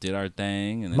did our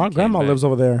thing. And then My grandma lives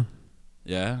over there.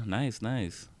 Yeah, nice.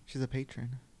 She's a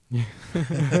patron.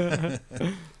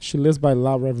 She lives by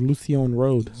La Revolucion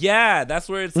Road. Yeah, that's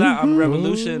where it's at on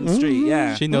Revolution Street.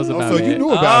 Yeah, She knows about so it. you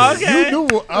knew about it. Okay. You knew.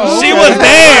 She was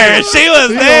there. She was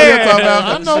there.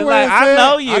 I know She's where like, it's I at.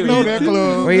 know you. I know that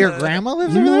club. Where your grandma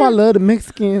lives You over know I there? love the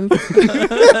Mexicans.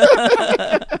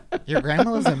 Your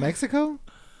grandma lives in Mexico?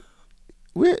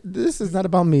 This is not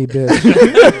about me, bitch.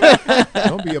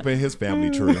 Don't be up in his family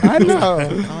tree. I know.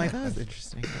 I'm like, that was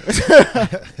interesting.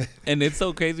 And it's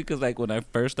so crazy because like when I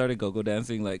first started go-go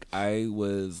dancing, like I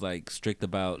was like strict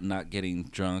about not getting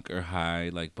drunk or high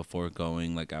like before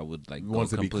going. Like I would like go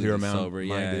Wants to be completely clear sober,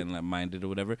 minded. and like minded or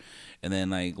whatever. And then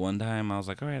like one time I was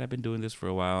like, all right, I've been doing this for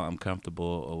a while. I'm comfortable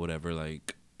or whatever.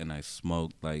 Like, and I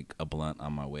smoked like a blunt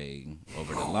on my way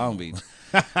over to Long Beach.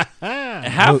 And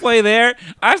halfway there,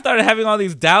 I started having all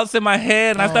these doubts in my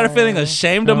head, and I started feeling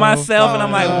ashamed of myself. And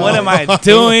I'm like, what am I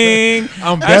doing?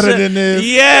 I'm better than this.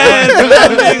 Yes,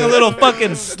 I'm being a little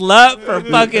fucking slut for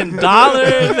fucking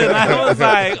dollars. And I was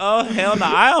like, oh, hell no.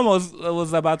 I almost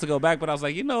was about to go back, but I was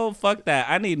like, fuck that.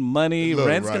 I need money. Look,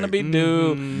 Rent's going to be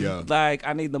due. Yeah. Like,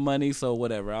 I need the money, so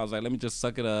whatever. I was like, let me just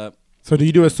suck it up. So do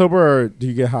you do it sober or do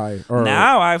you get high? Or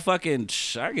Now I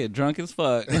get drunk as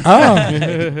fuck.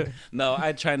 Oh. No,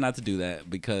 I try not to do that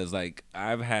because like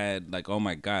I've had like, oh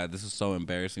my God, this is so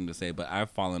embarrassing to say, but I've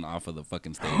fallen off of the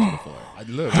fucking stage before.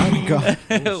 Look, God.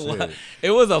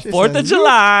 It was a 4th of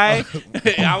July.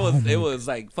 It was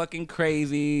like fucking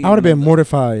crazy. I would have been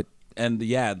mortified. And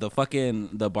yeah, the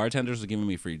bartenders were giving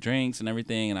me free drinks and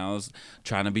everything, and I was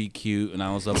trying to be cute, and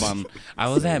I was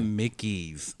at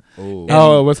Mickey's.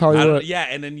 Oh, it was Hollywood. Yeah,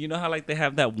 and then you know how like they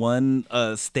have that one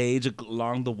stage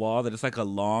along the wall that it's like a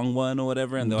long one or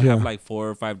whatever, and they'll have like 4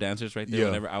 or 5 dancers right there.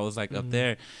 Whatever. I was like up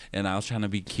there, and I was trying to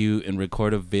be cute and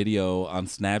record a video on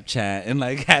Snapchat and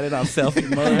like had it on selfie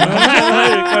mode.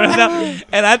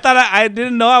 And I thought I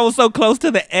didn't know I was so close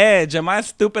to the edge, and my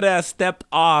stupid ass stepped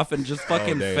off and just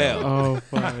fucking fell. Oh,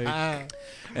 fuck.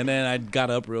 And then I got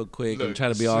up real quick and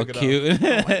tried to be all cute.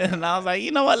 And I was like,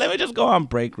 you know what? Let me just go on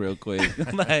break real quick.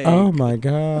 Like, Oh my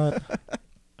God.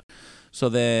 so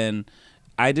then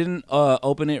I didn't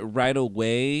open it right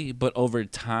away, but over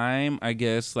time, I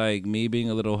guess like me being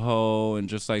a little hoe and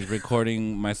just like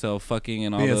recording myself fucking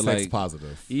and all being the sex like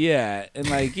positive. Yeah, and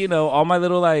like, you know, all my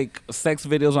little like sex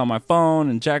videos on my phone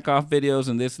and jack off videos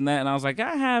and this and that. And I was like,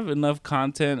 I have enough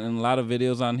content and a lot of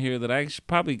videos on here that I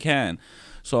probably can.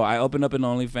 So I opened up an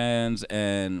OnlyFans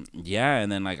and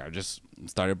then like I just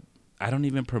started. I don't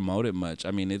even promote it much.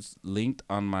 I mean, it's linked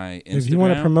on my Instagram. If you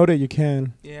want to promote it, you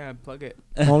can. Yeah, plug it.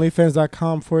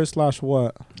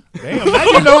 OnlyFans.com/what? Damn, now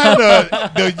you know how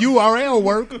the URL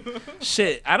work.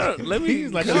 Shit, I don't. Let me.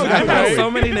 He's like, I got so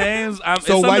many names. It's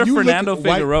under Fernando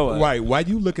Figueroa. Why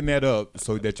you looking that up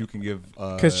so that you can give?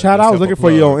 Because Chad, I was looking for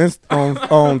you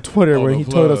on Twitter when he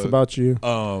told us plug. about you.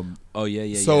 Oh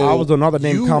yeah. So I was on all the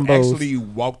name you combos. actually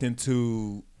walked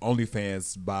into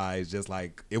OnlyFans by just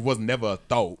like it was never a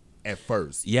thought at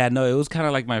first. Yeah, no, it was kind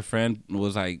of like my friend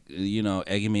was like, you know,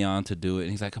 egging me on to do it. And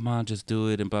he's like, come on, just do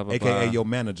it and blah, blah, blah. AKA your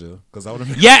manager. Because I would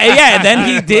have Yeah. And then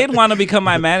he did want to become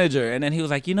my manager. And then he was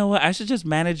like, you know what? I should just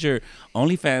manage your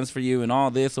OnlyFans for you and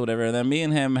all this or whatever. And then me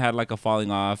and him had like a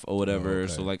falling off or whatever. Oh,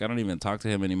 okay. So like I don't even talk to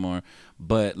him anymore.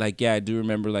 But like, yeah, I do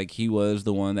remember like he was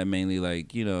the one that mainly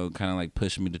like, you know, kind of like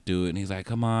pushed me to do it. And he's like,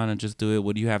 come on and just do it.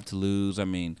 What do you have to lose? I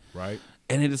mean, right.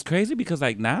 And it is crazy because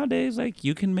like nowadays, like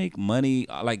you can make money.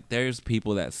 Like there's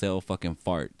people that sell fucking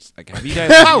farts. Like have you guys?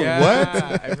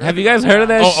 What? Have you guys heard of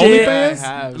that Oh, shit?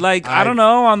 OnlyFans? Like I don't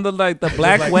know, on the like the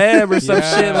black web or some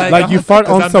shit. Like you fart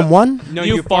on someone? No,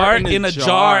 you fart in a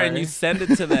jar and you send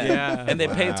it to them. Yeah. And they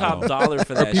pay top dollar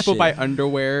for that. People shit. buy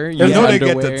underwear. You know they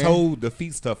get underwear. the toe, the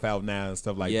feet stuff out now and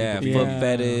stuff like yeah, people foot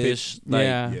fetish. Like,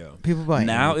 Yeah. People buy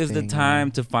now is the anything, time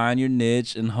man. to find your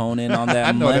niche and hone in on that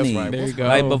I know that's money. right. There you go.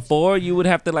 Like before, you would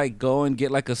have to like go and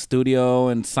get like a studio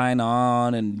and sign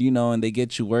on, and you know, and they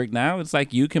get you work. Now it's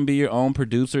like you can be your own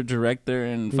producer, director,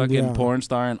 and fucking porn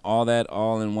star and all that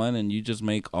all in one, and you just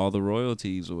make all the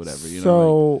royalties or whatever. You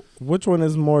know, like, which one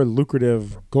is more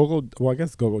lucrative? Well, I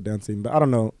guess go-go dancing, but I don't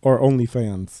know, or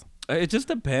OnlyFans. it just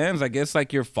depends. I guess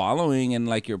like your following and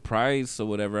like your price or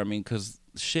whatever. I mean, because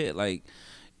shit, like.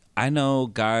 I know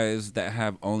guys that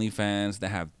have OnlyFans that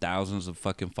have thousands of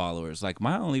fucking followers. Like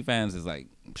my OnlyFans is like,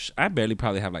 I barely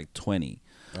probably have like 20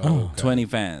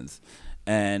 fans.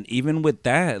 And even with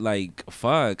that, like,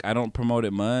 fuck, I don't promote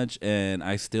it much and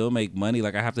I still make money.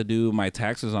 Like I have to do my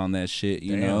taxes on that shit,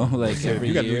 you know, like every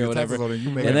year or whatever.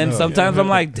 And then sometimes I'm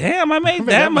like, damn, I made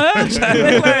that much. I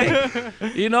made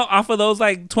like, you know, off of those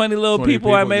like 20 little 20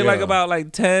 people, I made like about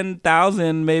like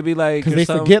 10,000 maybe like. Because they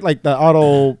forget like the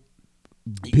auto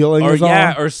billing or is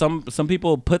yeah, on. or some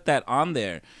people put that on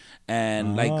there,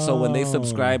 and like so when they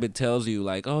subscribe, it tells you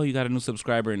like, oh, you got a new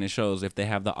subscriber, and it shows if they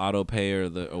have the auto pay or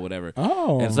whatever.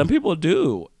 And some people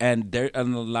do, and a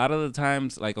lot of the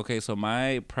times, like, okay, so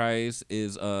my price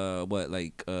is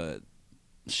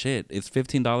shit, it's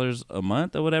 $15 a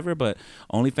month or whatever, but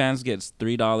OnlyFans gets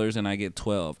 $3 and I get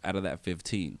 12 out of that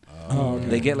 15.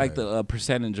 They get like the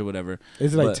percentage or whatever.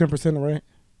 Is it like 10%, right?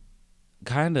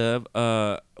 Kind of.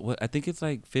 I think it's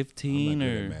like 15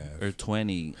 or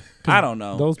 20. I don't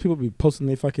know. Those people be posting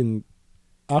they fucking.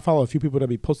 I follow a few people that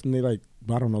be posting they like,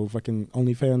 I don't know, fucking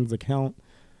OnlyFans account,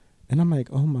 and I'm like,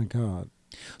 oh my god.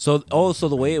 So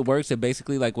the way it works, it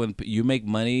basically like when you make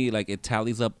money, like it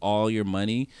tallies up all your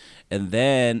money, and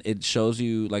then it shows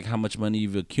you like how much money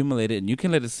you've accumulated, and you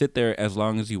can let it sit there as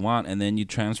long as you want, and then you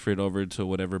transfer it over to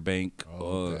whatever bank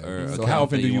or so how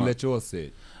often do you let yours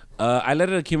sit? I let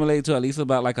it accumulate to at least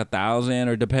about like 1,000,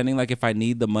 or depending, like if I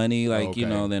need the money, like you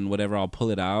know, then whatever, I'll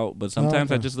pull it out. But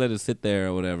sometimes I just let it sit there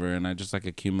or whatever, and I just like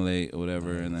accumulate or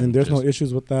whatever. And then there's no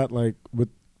issues with that, like with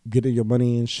getting your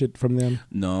money and shit from them?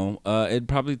 No, it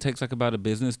probably takes like about a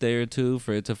business day or two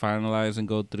for it to finalize and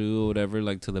go through or whatever,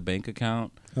 like to the bank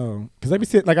account. Oh, because I be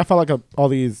seeing, like, I follow like all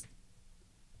these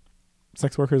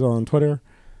sex workers on Twitter,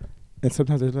 and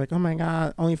sometimes they're like, "Oh my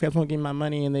God, OnlyFans won't give me my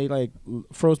money," and they like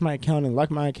froze my account and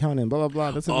locked my account and blah blah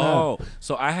blah. This and that.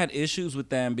 So I had issues with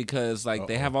them because like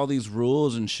they have all these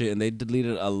rules and shit, and they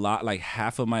deleted a lot, like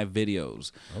half of my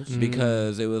videos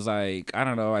because it was like, I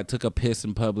don't know, I took a piss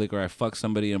in public or I fucked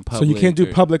somebody in public. So you can't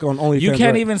do public on OnlyFans. You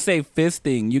can't even say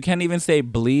fisting. You can't even say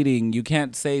bleeding. You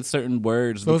can't say certain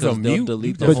words because they'll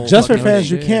delete the whole. But just for fucking fans,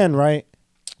 thing. you can, right?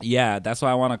 Yeah, that's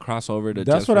why I want to cross over to.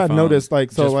 That's just what for I fun. noticed.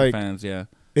 Like, so Just for like fans, yeah.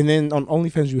 And then on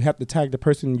OnlyFans, you have to tag the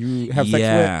person you have sex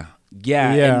with.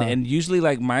 Yeah. And usually,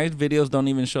 like, my videos don't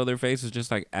even show their face. It's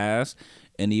just, like, ass.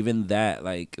 And even that,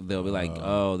 like, they'll be like,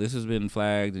 oh, this has been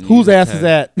flagged. And whose ass is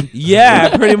that?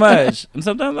 Yeah, pretty much. And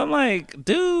sometimes I'm like,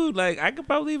 dude, like, I could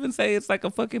probably even say it's like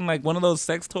a fucking, like, one of those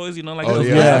sex toys, you know, like those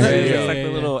glasses. It's like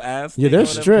the little ass Yeah, thing they're or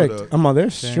whatever. strict. They're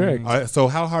strict. All right, so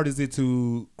how hard is it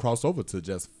to cross over to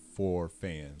just for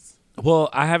fans? Well,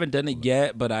 I haven't done it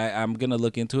yet, but I'm gonna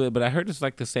look into it. But I heard it's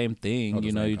like the same thing.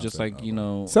 You know, you just like, you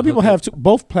know. Some people have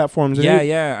both platforms.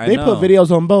 Yeah, They I put know.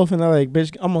 videos on both, and they're like,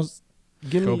 bitch, almost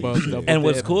give me. And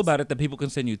what's cool about it that people can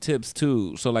send you tips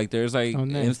too. So like, there's like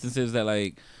nice. instances that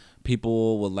like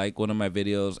people will like one of my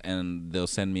videos and they'll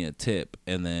send me a tip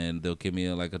and then they'll give me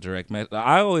like a direct message.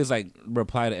 I always like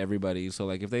reply to everybody. So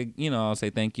like if they, you know, I'll say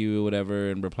thank you or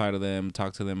whatever and reply to them,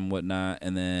 talk to them and whatnot.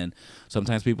 And then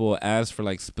sometimes people will ask for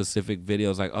like specific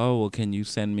videos like, oh, well, can you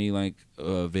send me like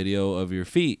a video of your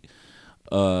feet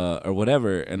or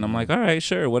whatever? And I'm like, all right,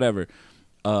 sure, whatever.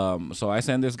 So I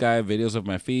send this guy videos of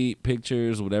my feet,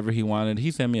 pictures, whatever he wanted.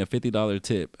 He sent me a $50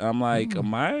 tip. I'm like,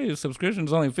 my subscription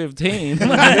is only $15.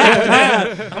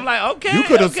 I'm like, okay, you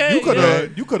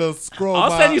could have scrolled.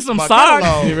 I'll send you some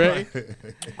socks. You ready?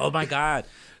 Oh my God.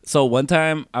 So one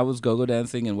time I was go-go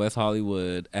dancing in West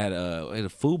Hollywood at a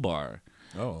food bar.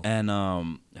 Oh.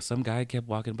 And some guy kept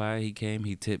walking by. He came,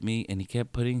 he tipped me, and he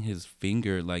kept putting his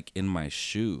finger like in my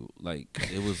shoe. Like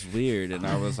it was weird, and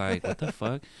I was like, what the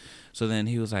fuck? So then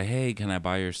he was like, hey, can I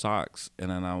buy your socks?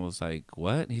 And then I was like,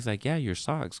 what? He's like, yeah, your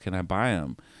socks. Can I buy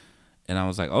them? And I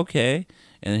was like, okay.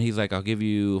 And then he's like, I'll give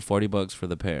you $40 for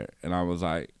the pair. And I was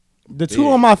like, the two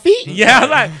on my feet? yeah, I was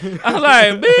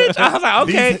like, bitch. I was like,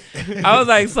 okay. I was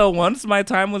like, so once my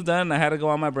time was done, I had to go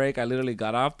on my break. I literally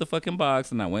got off the fucking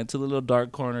box and I went to the little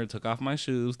dark corner, took off my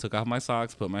shoes, took off my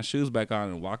socks, put my shoes back on,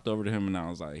 and walked over to him. And I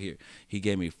was like, here. He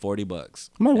gave me $40.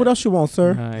 I'm like, what else you want,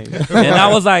 sir? Nice. And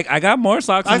I was like, I got more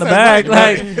socks in the bag.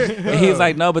 Like, he's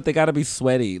like, no, but they gotta be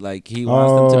sweaty. Like he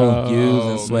wants them to be used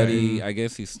and sweaty. Man. I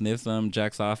guess he sniffs them,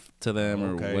 jacks off to them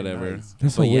or whatever. Nice.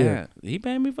 That's so weird. Yeah, he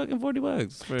paid me fucking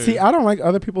 $40. For... See, I don't like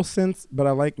other people's scents, but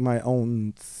I like my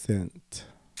own scent.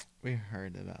 We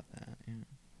heard about that.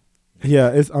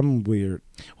 Yeah, I'm weird.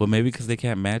 Well, maybe because they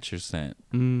can't match your scent.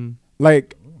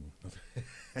 Like,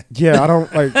 yeah, I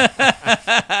don't like.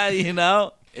 You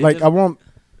know, like I won't.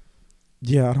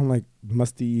 Yeah, I don't like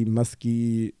musky.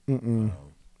 Be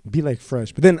like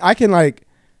fresh, but then I can like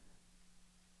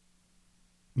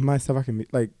myself. I can be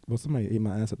like. Well, somebody ate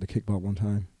my ass at the kickball one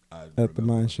time at the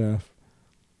mine shaft.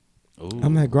 Ooh.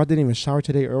 I'm like, girl, I didn't even shower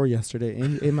today or yesterday,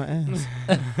 and you ate my ass.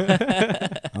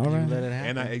 All right, Let it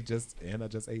happen. And I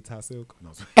just ate Thai silk. No,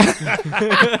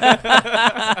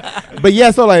 but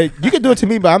yeah, so like you can do it to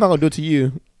me, but I'm not gonna do it to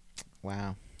you.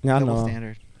 Wow. Yeah, I Double know.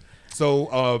 standard. So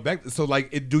how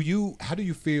do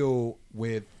you feel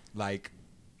with like,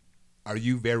 are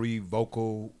you very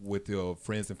vocal with your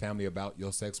friends and family about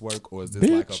your sex work, or is this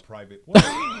like a private?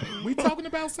 We talking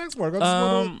about sex work. I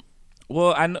just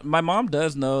well, my mom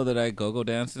does know that I go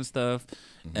dance and stuff,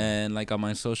 and like on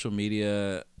my social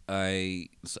media, I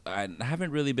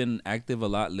haven't really been active a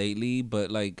lot lately.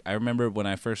 But like I remember when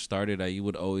I first started, I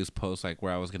would always post like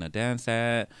where I was gonna dance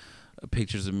at,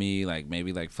 pictures of me like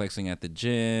maybe like flexing at the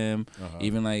gym.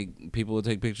 Even like people would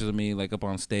take pictures of me like up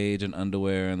on stage in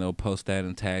underwear, and they'll post that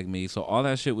and tag me. So all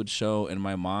that shit would show, and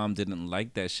my mom didn't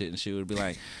like that shit, and she would be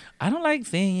like, I don't like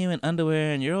seeing you in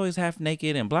underwear and you're always half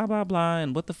naked and blah blah blah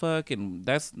and what the fuck, and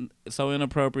that's so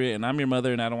inappropriate, and I'm your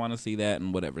mother and I don't want to see that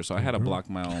and whatever. So I had to block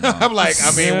my own mom. I'm like,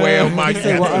 I mean, well, my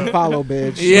Say, well, unfollow,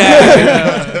 bitch.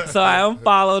 yeah. So I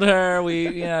unfollowed her.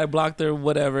 I blocked her,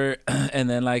 whatever. And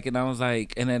then and I was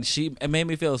like, and then it made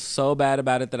me feel so bad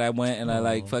about it that I went and I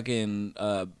like fucking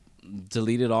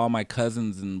deleted all my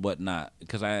cousins and whatnot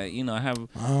because I have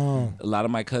a lot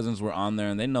of my cousins were on there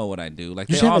and they know what I do. Like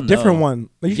you they should all have a different know. one.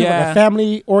 Like you should have like a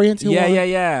family oriented one.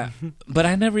 Yeah. But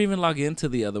I never even log into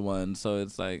the other one, so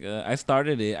it's like I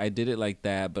started it, I did it like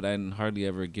that, but I didn't hardly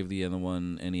ever give the other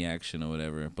one any action or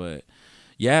whatever. But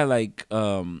yeah, like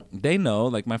they know,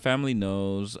 like my family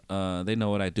knows, they know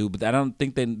what I do, but I don't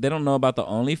think they don't know about the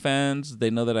OnlyFans.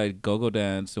 They know that I go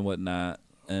dance and whatnot.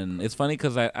 And it's funny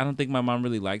because I don't think my mom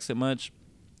really likes it much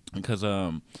because,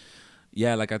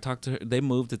 like I talked to her. They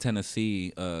moved to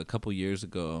Tennessee a couple years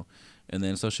ago. And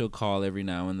then so she'll call every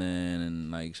now and then.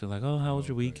 And like she's like, oh, how was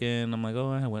your weekend? I'm like,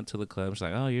 oh, I went to the club. She's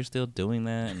like, oh, you're still doing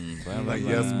that? And blah, blah, like,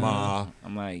 blah. yes, Ma.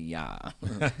 I'm like, yeah.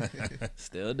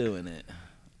 Still doing it.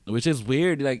 Which is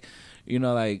weird. Like,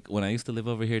 like when I used to live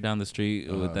over here down the street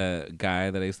with that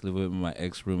guy that I used to live with, my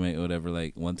ex-roommate or whatever,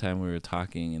 like one time we were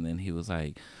talking and then he was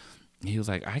like,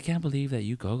 I can't believe that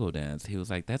you go dance. He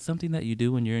was like, that's something that you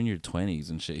do when you're in your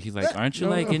 20s and shit. He's like, aren't you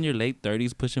like in your late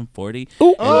 30s pushing 40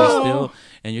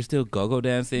 and you're still go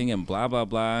dancing and blah blah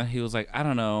blah. He was like, I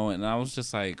don't know. And I was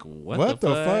just like, what the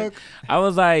fuck? I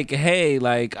was like, hey,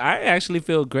 like I actually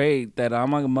feel great that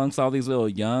I'm amongst all these little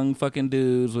young fucking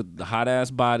dudes with hot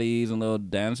ass bodies and little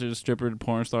dancers, strippers,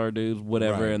 porn star dudes,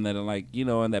 whatever, right. And that like,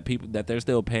 and that people that they're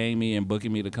still paying me and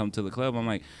booking me to come to the club. I'm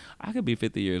like, I could be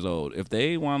 50 years old. If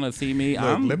they want to see me,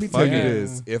 look, let me tell you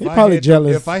this: if I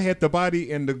jealous. If I had the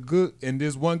body and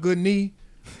this one good knee,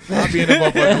 I'd be in the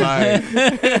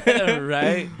motherfucking like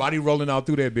right, body rolling out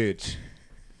through that bitch.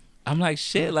 I'm like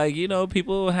shit. Like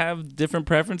people have different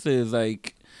preferences.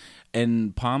 Like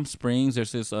in Palm Springs,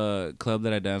 there's this club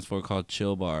that I dance for called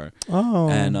Chill Bar. Oh,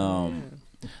 and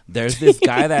there's this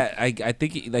guy that I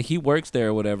think he works there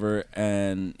or whatever,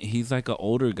 and he's like an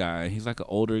older guy. He's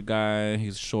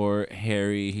short,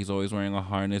 hairy. He's always wearing a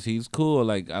harness. He's cool.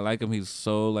 Like I like him. He's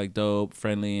so like dope,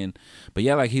 friendly, but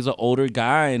yeah, like he's an older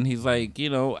guy, and he's like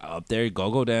up there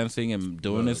go dancing and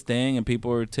doing his thing, and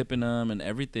people are tipping him and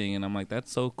everything, and I'm like,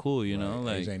 that's so cool,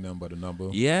 like age ain't nothing but a number.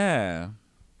 Yeah.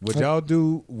 Would y'all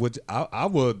do? I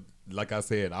would, like I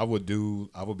said, I would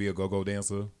be a go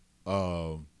dancer.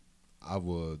 I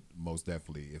would most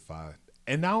definitely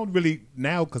and I don't really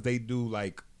now because they do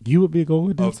like you would be a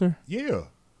go dancer. Yeah,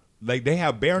 like they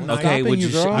have bare nights. Okay, would you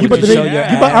show your ass?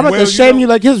 I'm about to shame you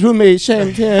like his roommate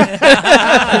shamed him.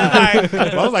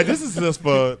 I was like, this is just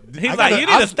for. He's like, you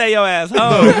need to stay your ass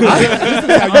home. This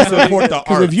is how you support the art.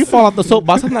 Because if you fall off the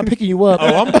soapbox, I'm not picking you up.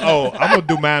 I'm gonna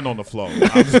do mine on the floor.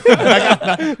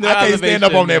 I can't stand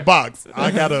up on that box. I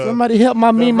gotta. Somebody help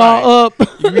my Meemaw up.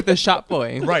 You get the shot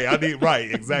boy. Right,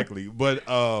 exactly. But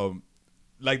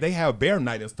like they have bear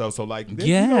night and stuff, so like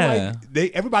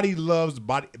everybody loves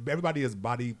body. Everybody is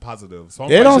body positive. So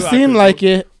they don't seem like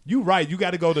it. You right. You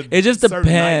got to go to. It just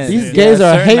depends. These gays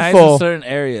are hateful. In certain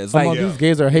areas, these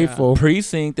gays are hateful.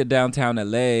 Precinct in downtown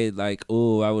LA, like,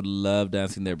 oh, I would love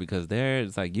dancing there because there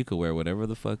it's like you could wear whatever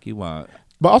the fuck you want.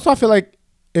 But also, I feel like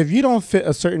if you don't fit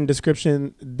a certain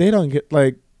description, they don't get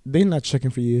they're not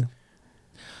checking for you.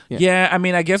 Yeah, I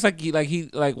mean, I guess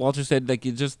like Walter said, like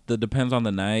it just depends on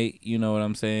the night. You know what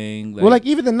I'm saying? Well, like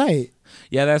even the night.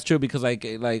 Yeah, that's true because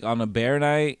like on a bear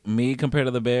night, me compared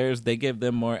to the bears, they give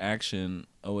them more action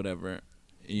or whatever,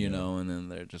 and then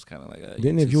they're just kind of like.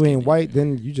 Then if you ain't white,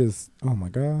 then you just oh my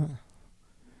god.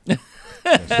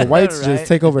 The whites right? just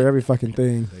take over every fucking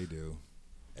thing. They do.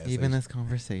 Even this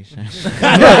conversation.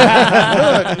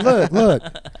 Look.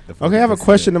 Okay, I have a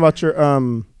question about your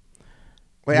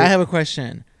Wait, I have a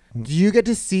question. Do you get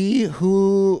to see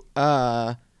who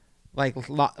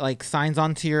like signs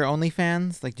onto your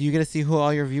OnlyFans? Like, do you get to see who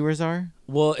all your viewers are?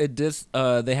 Well,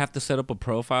 they have to set up a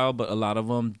profile, but a lot of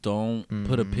them don't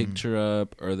put a picture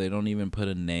up, or they don't even put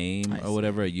a name or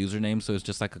whatever, a username. So it's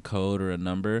just like a code or a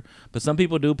number. But some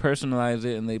people do personalize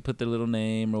it, and they put their little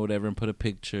name or whatever, and put a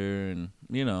picture, and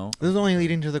This is only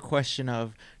leading to the question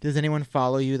of: does anyone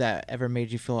follow you that ever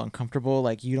made you feel uncomfortable?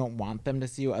 Like you don't want them to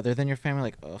see you other than your family?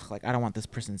 Like, ugh, like I don't want this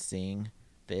person seeing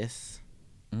this.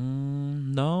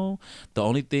 No. The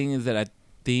only thing is that I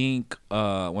think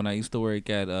when I used to work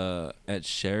at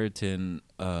Sheraton,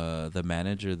 the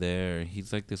manager there,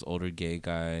 he's like this older gay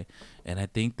guy, and I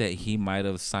think that he might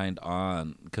have signed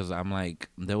on because I'm like,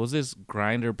 there was this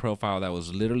Grindr profile that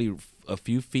was literally a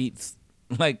few feet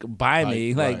like by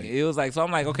me, like right. It was like, so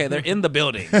I'm like, okay, they're in the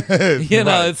building,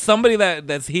 it's somebody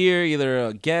that's here, either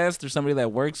a guest or somebody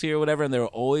that works here or whatever, and they're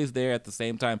always there at the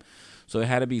same time, so it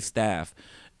had to be staff.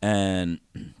 And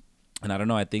I don't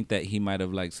know, I think that he might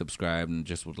have like subscribed and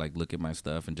just would like look at my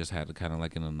stuff and just had kind of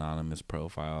like an anonymous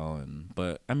profile.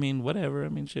 But I mean, whatever. I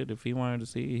mean, shit, if he wanted to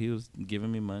see, he was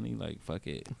giving me money, like fuck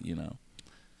it,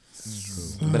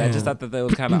 But I just thought that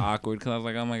was kind of awkward because I was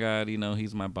like, oh my God,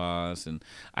 he's my boss. And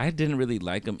I didn't really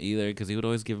like him either because he would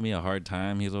always give me a hard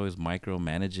time. He was always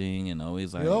micromanaging and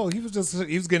always like. Yo, he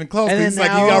was getting close. And He's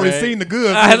like, now, he already seen the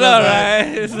goods. I know,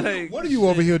 right? It's like, what are you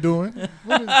over here doing?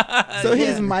 So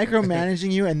he's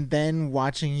micromanaging you and then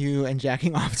watching you and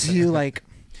jacking off to you like.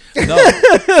 No,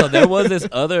 so there was this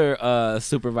other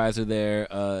supervisor there.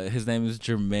 His name is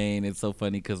Jermaine. It's so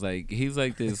funny because like he's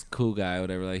like this cool guy, or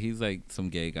whatever. Like he's like some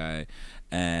gay guy,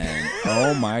 and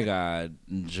oh my God,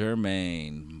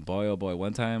 Jermaine, boy oh boy.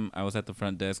 One time I was at the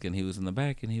front desk and he was in the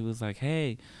back, and he was like,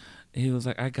 "Hey," he was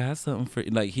like, "I got something for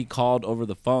you." Like he called over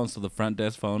the phone, so the front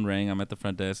desk phone rang. I'm at the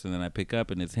front desk, and then I pick up,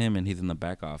 and it's him, and he's in the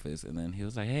back office, and then he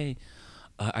was like, "Hey,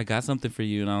 I got something for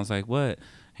you," and I was like, "What?"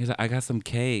 He's like, "I got some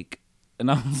cake." And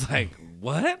I was like,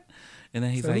 what? And then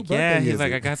he's like, yeah. He's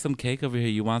like, I got some cake over here.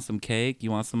 You want some cake?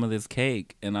 You want some of this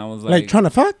cake? And I was like trying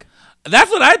to fuck?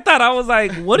 That's what I thought. I was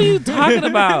like, what are you talking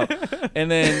about?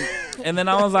 And then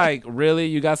I was like, really?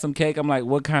 You got some cake? I'm like,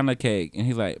 what kind of cake? And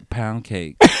he's like, pound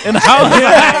cake. And I was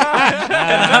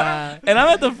like, and I'm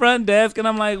at the front desk and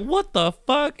I'm like, what the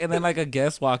fuck? And then like a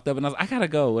guest walked up and I was like, I gotta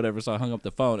go, whatever. So I hung up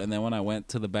the phone. And then when I went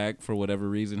to the back for whatever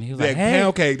reason, he was like, hey.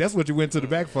 Pound cake. That's what you went to the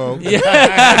back for. Yeah,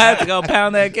 I had to go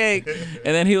pound that cake.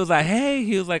 And then he was like, hey,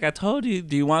 he was like, I told you,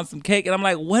 do you want some cake? And I'm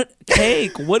like, what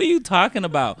cake? What are you talking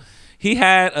about? He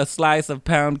had a slice of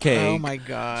pound cake. Oh my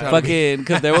God. Fucking,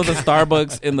 because there was a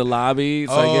Starbucks in the lobby.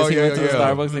 So I guess he went to the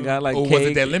Starbucks and got like cake. Was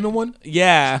it that lemon one?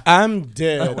 Yeah. I'm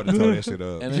dead. I would have tore that shit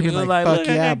up. And he was like, fuck look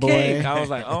yeah, at that boy. cake. I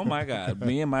was like, oh my God.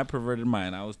 Me and my perverted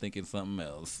mind, I was thinking something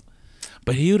else.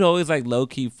 But he would always like low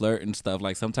key flirt and stuff.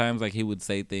 Like sometimes like he would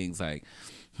say things like,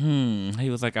 he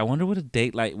was like, I wonder what a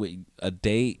date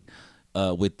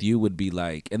with you would be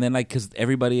like. And then like because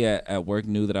everybody at work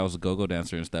knew that I was a go-go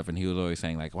dancer and stuff, and he was always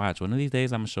saying like, watch, one of these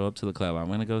days I'm gonna show up to the club, I'm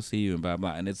gonna go see you and blah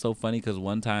blah. And it's so funny because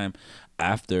one time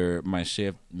after my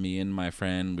shift, me and my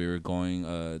friend, we were going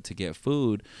to get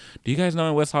food. Do you guys know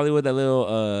in West Hollywood that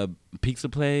little pizza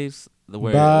place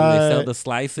where they sell the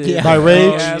slices? By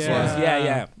Rage?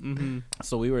 Yeah. Mm-hmm.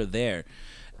 So we were there.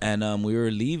 And we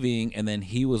were leaving, and then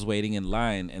he was waiting in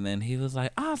line, and then he was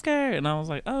like, Oscar, and I was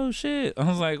like, oh shit. I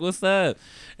was like, what's up?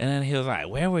 And then he was like,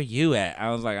 where were you at?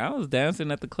 I was like, I was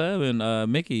dancing at the club in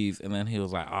Mickey's. And then he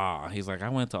was like, he's like, I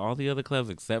went to all the other clubs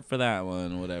except for that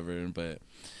one, whatever. But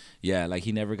yeah, like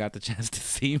he never got the chance to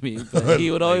see me. But he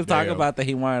would always talk about that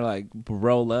he wanted to like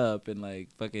roll up and like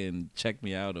fucking check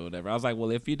me out or whatever. I was like,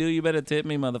 well, if you do, you better tip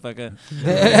me, motherfucker.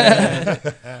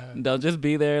 Don't just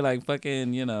be there like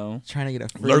fucking, Trying to get a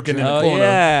free Lurking in the oh corner.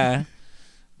 yeah,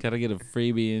 gotta get a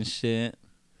freebie and shit.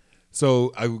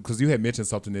 So, because you had mentioned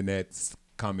something in that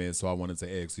comment, so I wanted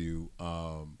to ask you,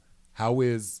 how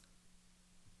is,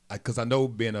 because I know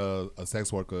being a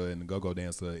sex worker and a go-go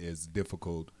dancer is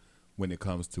difficult when it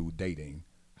comes to dating.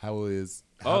 How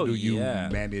do you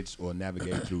manage or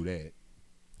navigate through that?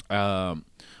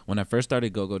 When I first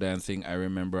started go-go dancing, I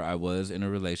remember I was in a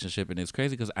relationship, and it's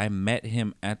crazy because I met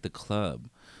him at the club.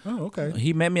 Oh, okay.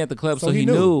 He met me at the club, so he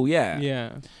knew.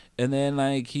 Yeah. And then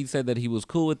like he said that he was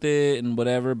cool with it and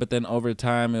whatever, but then over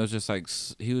time it was just like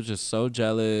he was just so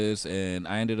jealous, and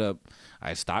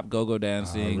I stopped go-go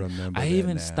dancing. I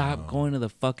even stopped going to the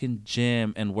fucking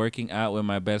gym and working out with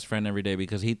my best friend every day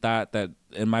because he thought that,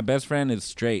 and my best friend is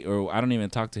straight, or I don't even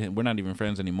talk to him. We're not even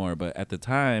friends anymore. But at the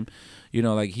time,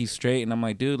 like he's straight, and I'm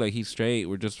like, dude, like he's straight.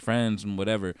 We're just friends and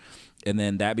whatever. And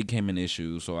then that became an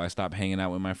issue. So I stopped hanging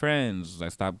out with my friends. I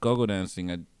stopped go-go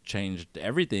dancing. I changed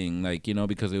everything, like,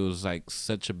 because it was like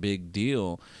such a big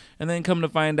deal. And then come to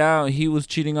find out he was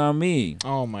cheating on me.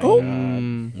 Oh my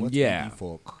God. What's Yeah. the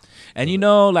default? And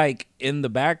like in the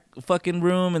back fucking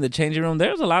room, in the changing room,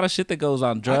 there's a lot of shit that goes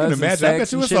on. Drugs, I can imagine. and I bet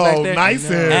sex you and was shit so back there.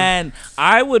 nice. And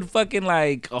I would fucking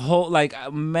like I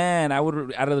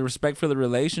would, out of the respect for the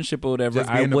relationship or whatever, Just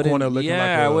be I in the corner wouldn't. looking Yeah,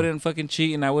 like I wouldn't fucking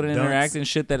cheat, and I wouldn't dunce. interact in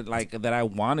shit that I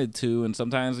wanted to. And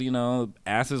sometimes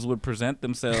asses would present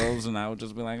themselves, and I would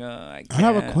just be like, I can't. I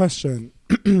have a question.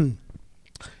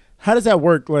 How does that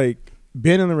work? Like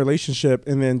being in a relationship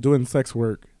and then doing sex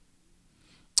work?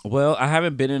 Well, I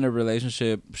haven't been in a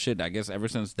relationship, I guess ever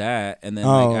since that. And then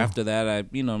like after that, I,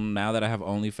 now that I have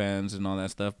OnlyFans and all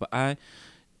that stuff, but I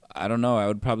don't know. I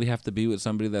would probably have to be with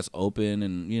somebody that's open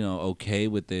and, okay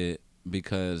with it,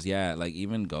 because like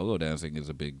even go-go dancing is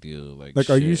a big deal. Like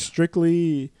are you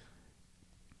strictly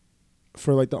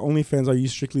for like the OnlyFans? Are you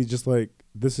strictly just like,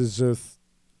 this is just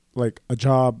like a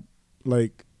job,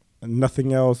 like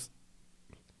nothing else?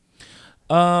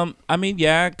 I mean,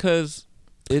 yeah, because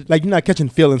like you're not catching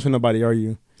feelings for nobody, are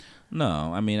you?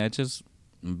 No, I mean,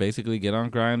 basically get on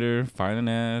Grindr, find an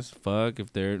ass, fuck.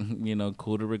 If they're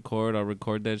cool to record, I'll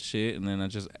record that shit, and then I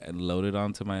just load it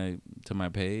onto my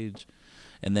page.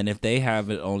 And then if they have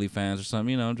it OnlyFans or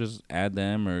something, just add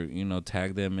them or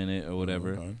tag them in it or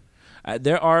whatever. Okay.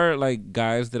 There are like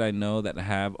guys that I know that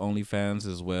have OnlyFans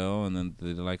as well, and then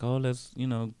they're like, oh, let's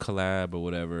collab or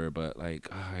whatever. But like,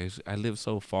 I live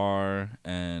so far,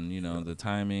 and the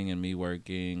timing and me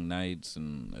working nights,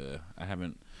 and I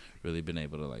haven't really been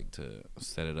able to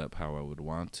set it up how I would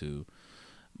want to.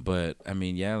 But I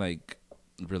mean, yeah, like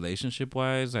relationship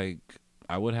wise, like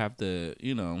I would have to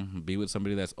be with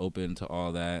somebody that's open to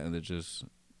all that, and they're just.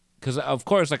 Because, of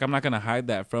course, like, I'm not going to hide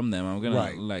that from them. I'm going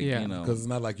to, Because it's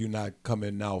not like you're not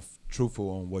coming out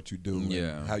truthful on what you do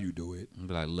and how you do it.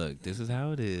 Be like, look, this is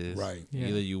how it is. Right. Yeah.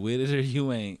 Either you with it or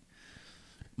you ain't.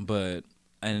 But,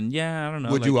 and yeah, I don't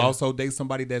know. Would you also date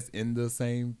somebody that's in the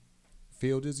same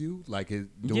field as you? Like,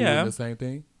 doing the same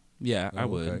thing? Yeah, I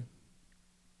would. Okay.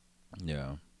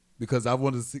 Yeah. Because I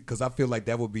want to see, because I feel like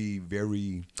that would be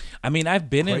very I mean, I've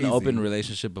been crazy. in an open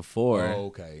relationship before. Oh,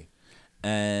 okay.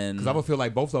 And because I would feel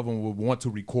like both of them would want to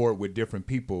record with different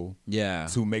people,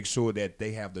 to make sure that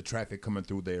they have the traffic coming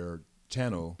through their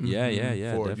channel, for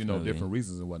definitely. Different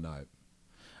reasons and whatnot.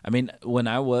 I mean, when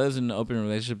I was in an open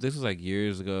relationship, this was like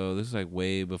years ago. This was like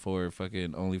way before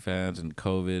fucking OnlyFans and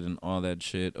COVID and all that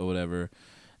shit or whatever.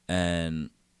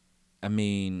 And I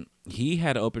mean, he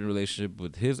had an open relationship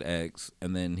with his ex,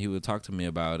 and then he would talk to me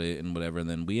about it and whatever, and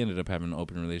then we ended up having an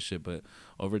open relationship. But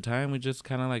over time, we just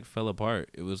kind of like fell apart.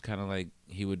 It was kind of like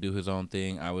he would do his own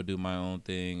thing, I would do my own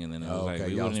thing, and then it was like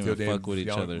we wouldn't even fuck with each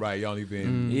other. Right, y'all don't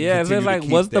even. Yeah, so it's like,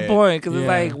 what's the point? Because it's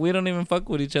like we don't even fuck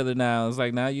with each other now. It's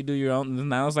like now you do your own.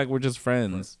 Now it's like we're just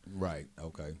friends. Right.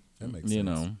 Okay. That makes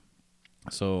sense.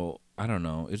 So I don't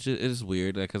know. It's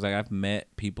weird because like I've met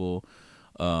people.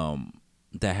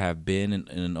 That have been in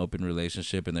an open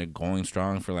relationship and they're going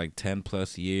strong for like 10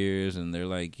 plus years and they're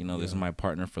like, this is my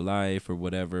partner for life or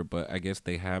whatever. But I guess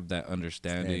they have that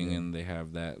understanding and they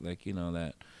have that like,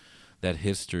 that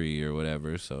history or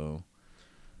whatever. So,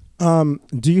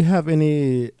 do you have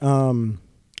any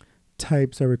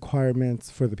types or requirements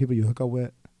for the people you hook up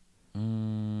with?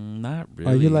 Not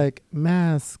really. Are you like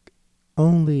mask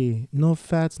only, no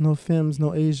fats, no femmes,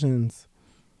 no Asians?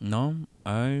 No,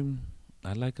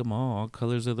 I like them all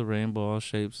colors of the rainbow, all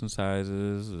shapes and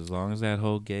sizes, as long as that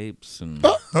hole gapes. And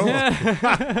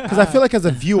because I feel like as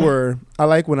a viewer, I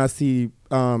like when I see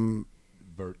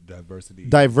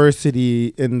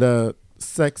diversity in the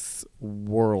sex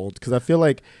world, because I feel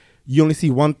like you only see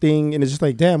one thing and it's just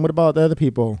like, damn, what about the other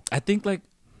people? I think like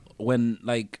when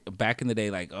like back in the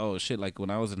day, like, oh shit, like when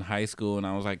I was in high school and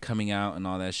I was like coming out and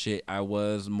all that shit, I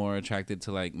was more attracted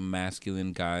to like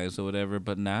masculine guys or whatever.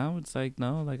 But now it's like,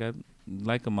 no, like I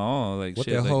like them all. Like what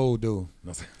shit, the like, hoe do?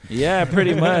 Yeah,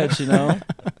 pretty much,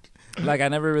 Like I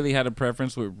never really had a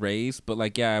preference with race, but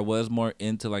like I was more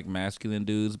into like masculine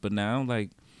dudes. But now like,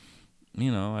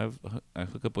 I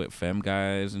hook up with femme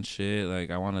guys and shit. Like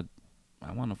I wanna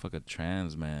fuck a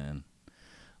trans man.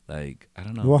 Like, I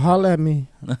don't know. Well, holla at me.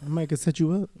 I might could set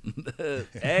you up.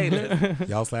 Hey,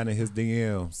 y'all sliding his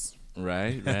DMs.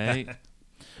 Right.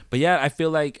 But yeah, I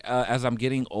feel like as I'm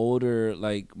getting older,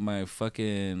 like my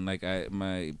fucking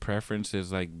my preference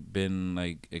has like been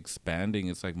like expanding.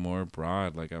 It's like more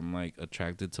broad. Like I'm like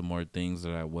attracted to more things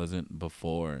that I wasn't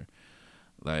before.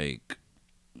 Like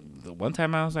the one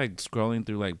time I was like scrolling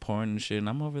through like porn and shit, and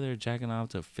I'm over there jacking off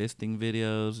to fisting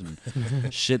videos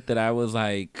and shit that I was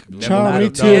like, child, me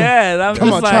too. Yeah, I'm Come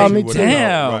just on, like, child, me too.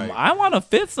 damn, Right. I want to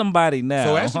fit somebody now.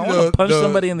 So actually I want to punch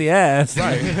somebody in the ass.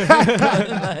 Right.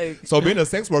 Like, so being a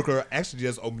sex worker actually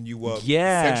just opened you up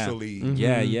sexually.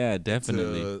 Mm-hmm. Yeah,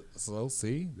 definitely. So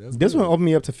see, that's this good. one opened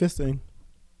me up to fisting.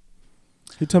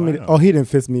 He told me, he didn't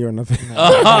fist me or nothing.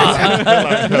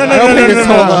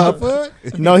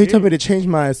 No, he told me to change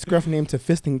my scruff name to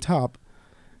Fisting Top.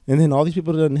 And then all these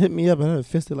people done hit me up and I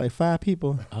fisted like 5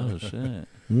 people. Oh, shit.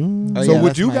 So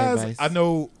would you guys, advice. I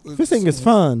know. Fisting is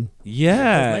fun.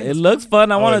 Yeah, it looks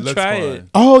fun. I want to try it.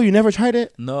 Oh, you never tried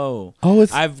it? No. Oh,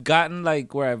 it's. I've gotten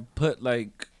like where I've put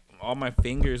like all my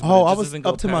fingers. Oh, I was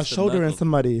up to my shoulder and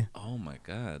somebody. Oh my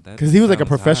god, because he was like a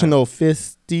professional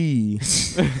fisty.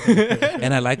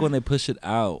 And I like when they push it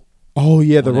out. Oh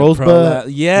yeah, the rosebud.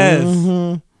 Yes.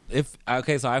 Mm-hmm.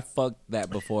 So I fucked that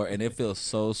before and it feels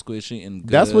so squishy and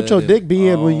good. That's what your dick be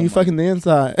in when you fucking the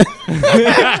inside.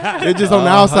 It's just on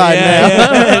the outside now.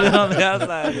 Yeah, it's on the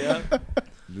outside. Yeah.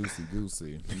 Loosey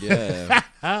goosey. Yeah.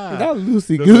 Not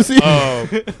loosey goosey.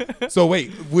 So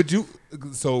wait, would you?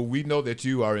 So we know that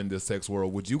you are in the sex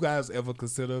world. Would you guys ever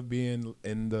consider being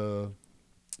in the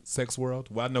sex world?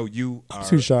 Well, I know you are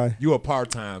too shy. You a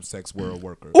part-time sex world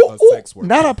worker. Ooh, A ooh, sex worker.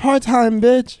 not a part-time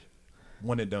bitch.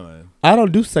 One and done. I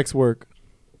don't do sex work.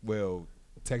 Well,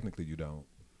 technically you don't.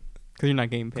 Because you're not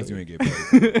getting paid. Because you ain't get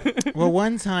paid. Well,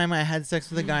 one time I had sex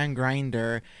with a guy on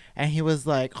Grindr, and he was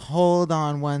like, "Hold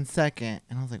on 1 second,"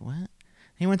 and I was like, "What?"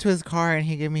 He went to his car and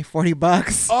he gave me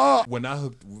 $40. Oh, when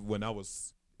I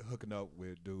was hooking up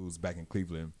with dudes back in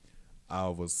Cleveland, I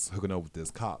was hooking up with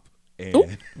this cop, and Ooh,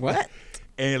 what?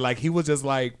 And like he was just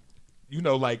like, you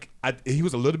know, like he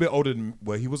was a little bit older than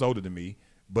he was older than me.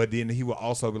 But then he would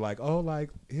also be like, "Oh,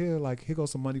 here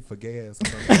goes some money for gas."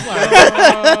 I'm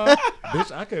like,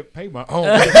 bitch, I could pay my own.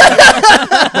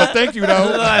 But thank you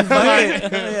though.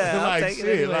 Like, shit,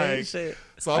 anyway, shit.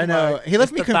 So I'm I know. like, He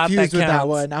left me the thought that confused with that counts.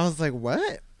 one. I was like,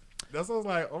 "What?" that's what I was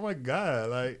like, oh my god,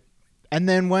 like. And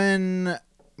then when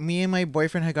me and my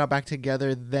boyfriend had got back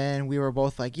together, then we were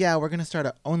both like, "Yeah, we're gonna start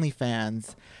an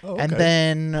OnlyFans." Oh, And okay.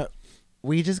 then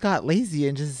we just got lazy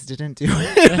and just didn't do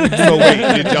it. So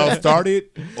wait, did y'all start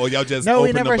it or y'all just No,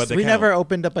 opened up an account? we never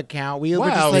opened up an account. We were Wow,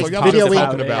 just so like y'all were just videoing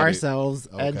talking about it. ourselves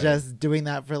and Okay. just doing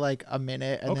that for like a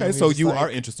minute. And then Okay, we so just, you like, are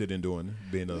interested in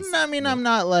being a. I mean, I'm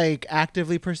not like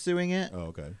actively pursuing it, Oh,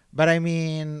 okay. but I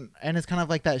mean, and it's kind of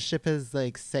like that ship has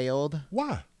like sailed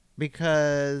Why?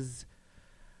 because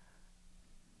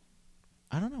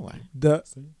I don't know why. You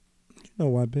know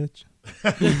why, bitch?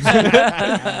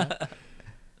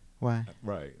 Why?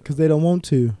 Right. Because they don't want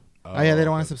to. Oh yeah, they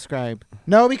don't want to subscribe.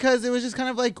 No, because it was just kind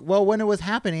of like, well, when it was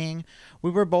happening, we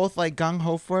were both like gung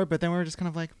ho for it, but then we were just kind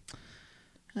of like,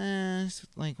 just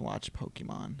like watch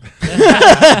Pokemon.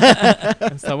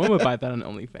 Someone would buy that on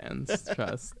OnlyFans.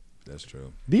 Trust. That's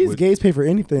true. These gays pay for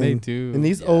anything. They do. And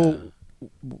these Yeah. old.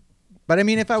 But I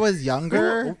mean, if I was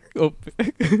younger, Oh.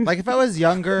 like if I was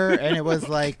younger and it was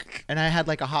like, and I had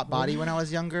like a hot body when I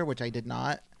was younger, which I did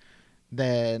not,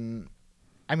 then,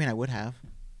 I mean, I would have.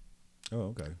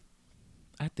 Oh, okay.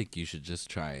 I think you should just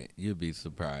try it. You'd be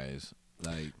surprised.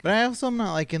 Like, But I also am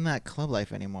not like in that club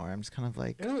life anymore. I'm just kind of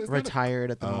like You know, it's not a- retired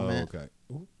at the moment. Okay.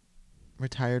 Ooh.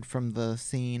 Retired from the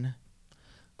scene.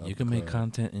 you can make Okay.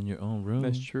 content in your own room.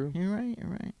 That's true. You're right.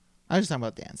 You're right. I was just talking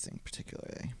about dancing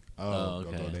particularly. Oh,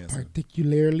 okay. go dancing.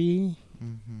 Particularly.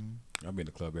 Mm-hmm. I'm in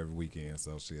the club every weekend,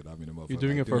 so shit. I'm in the motherfucker. You're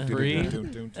doing it for free?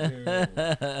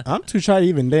 I'm too shy to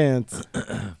even dance.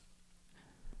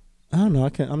 I don't know. I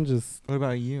can't. I'm just. What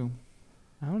about you?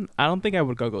 I don't think I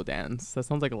would go dance. That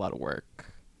sounds like a lot of work.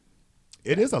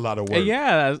 It is a lot of work.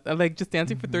 Yeah, like just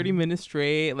dancing for 30 minutes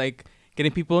straight, like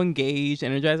getting people engaged,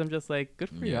 energized. I'm just like, good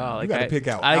for Yeah. y'all. You Like, gotta pick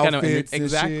out I gotta- outfits and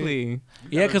exactly. You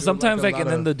Yeah, gotta because do, sometimes a like, lot and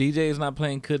then of- the DJ is not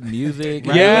playing good music.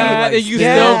 Right. Yeah, Like, you still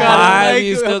still gotta, vibe. like,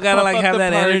 You still gotta like pump have up the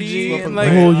that party energy. and, And, like,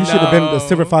 like, Oh, you should have been at the no.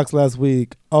 Silver Fox last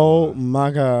week. Oh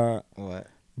my god. What?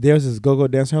 There's this go-go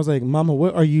dancer. I was like, Mama,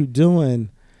 what are you doing?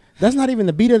 That's not even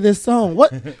the beat of this song.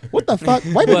 What the fuck?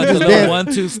 White people What, the just little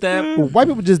dance. 1-2 step? White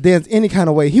people just dance any kind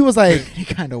of way. He was like, Any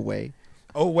kind of way.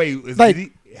 Oh wait, Like-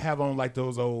 did he have on like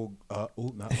those old?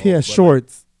 Not he had old, but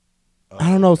shorts. like- I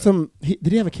don't know.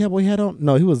 Did he have a cowboy hat on?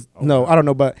 No, he was. No, I don't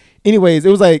know. But anyways, it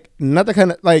was like not the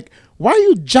kind of like. Why are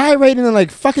you gyrating and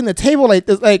like fucking the table like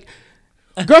this? Like,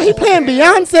 girl, he playing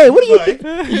Beyonce. What are you?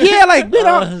 Yeah, like you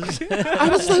know. I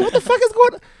was like, what the fuck is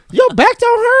going on? Your back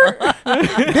don't hurt.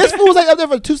 This fool was like up there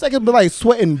for 2 seconds, but like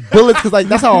sweating bullets because like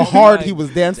that's how hard he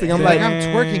was dancing. I'm Like, like, I'm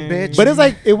twerking, bitch. but it's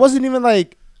like it wasn't even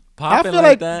like Popping feel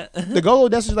like like that. the go-go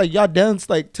dancers like y'all danced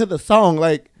like to the song.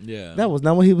 Like Yeah. that was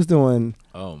not what he was doing.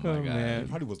 Oh my Oh, god. man. He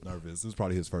probably was nervous. It was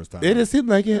probably his first time. It just seemed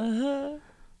like it.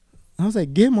 I was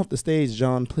like, get him off the stage,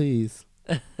 John, please.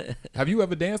 Have you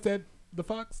ever danced at the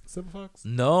Fox, Silver Fox?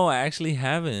 No, I actually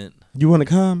haven't. You want to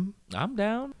come? I'm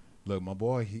down. Look, my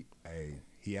boy,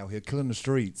 he out here killing the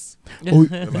streets. Oh, you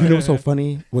know what's so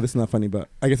funny? Well, it's not funny, but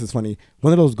I guess it's funny.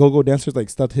 One of those go-go dancers like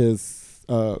stuffed his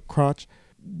crotch.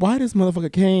 Why this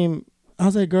motherfucker came? I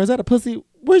was like, girl, is that a pussy?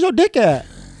 Where's your dick at?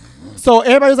 So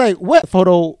everybody's like, what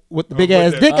photo with the big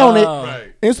ass with dick the- on it?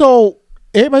 Right. And so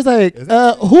everybody's like, Is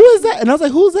that- who is that? And I was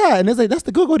like, who's that? And it's like, that's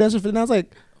the go-go dancer. And I was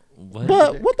like, What?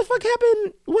 but what the fuck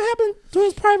happened? What happened to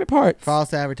his private parts?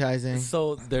 false advertising.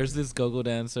 So there's this go-go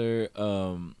dancer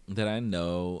that I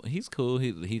know. He's cool.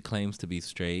 He claims to be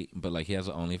straight, but like he has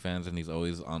an OnlyFans and he's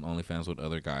always on OnlyFans with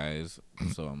other guys.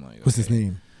 So I'm like, What's his okay.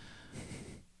 name?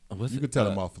 What's You it? could tell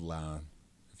him off the line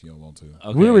if you don't want to.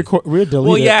 Okay. We're deleting.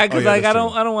 Well, yeah, because Oh, yeah, like that's I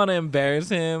true. don't want to embarrass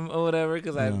him or whatever.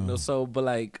 Because I No. know so, but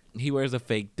like he wears a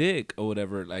fake dick or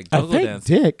whatever. Like A go-go fake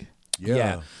dancer. dick.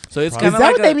 Yeah. So it's Is kind that of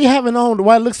like what they be having on?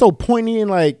 Why it looks so pointy and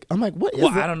like I'm like, what is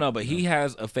well, it? I don't know, but he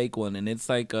has a fake one, and it's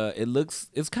like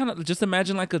it's kind of just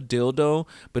imagine like a dildo,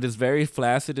 but it's very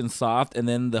flaccid and soft, and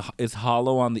then it's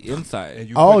hollow on the inside.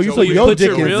 And Oh, put so You your put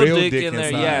dick your is- real dick in there,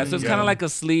 inside. yeah. So it's kind of like a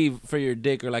sleeve for your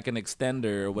dick or like an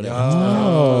extender or whatever.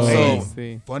 Oh. Hey,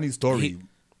 See. funny story. He-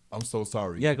 I'm so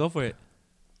sorry. Yeah, go for it.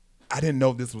 I didn't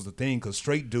know this was a thing because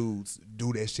straight dudes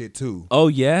do that shit too. Oh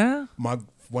yeah.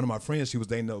 One of my friends, she was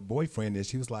dating a boyfriend, and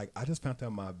she was like, "I just found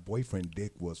out my boyfriend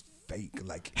dick was fake.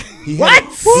 Like he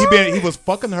was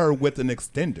fucking her with an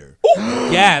extender."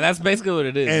 Yeah, that's basically what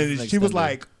it is. And It's an she was extender.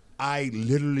 like, "I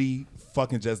literally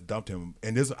fucking just dumped him."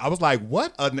 And I was like,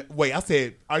 "What? Wait," I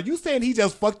said, "Are you saying he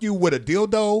just fucked you with a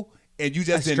dildo and you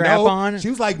just A didn't know?" strap-on? She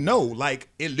was like, "No, like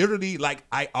it literally, like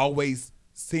I always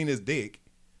seen his dick,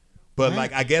 but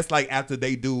like I guess like after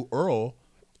they do Earl."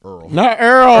 Not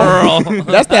Earl.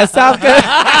 That's that South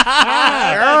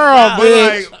Earl,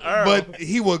 bitch. But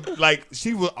he would like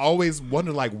she would always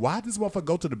wonder like why does this motherfucker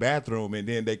go to the bathroom and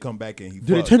then they come back and he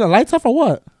Do they fuck? turn the lights off or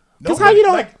what? No, Because how you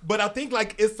don't? like, but I think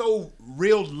like it's so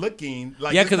real looking.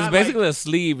 Like yeah, because not it's basically like, a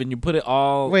sleeve, and you put it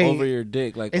all Wait, over your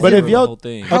dick, like is But over if the y'all- whole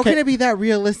thing. How Okay. can it be that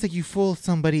realistic? You fool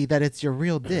somebody that it's your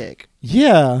real dick.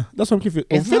 Yeah, that's what I'm confused.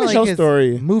 It's not Finish like your his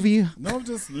story. movie. no, I'm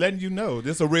just letting you know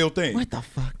this is a real thing. What the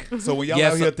fuck? So when y'all Yeah,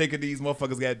 out so- here thinking these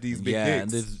motherfuckers got these big yeah,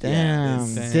 dicks,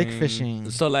 Damn, this- dick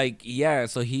fishing. So like yeah,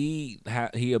 so he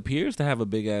appears to have a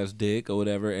big ass dick or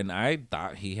whatever, and I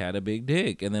thought he had a big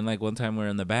dick, and then like one time we're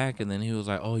in the back, and then he was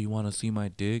like, "Oh, you want to see my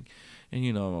dick?" And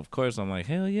you know, of course, I'm like,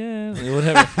 "Hell yeah,"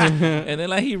 whatever. And then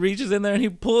like he reaches in there and he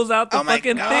pulls out the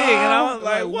fucking thing, and I was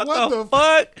like, "What the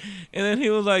fuck?" And then he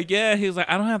was like, "Yeah," he was like,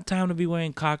 "I don't have time to be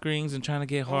wearing cock rings and trying to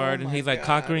get hard," and he's like,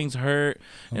 "Cock rings hurt,"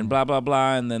 and blah blah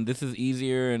blah, and then this is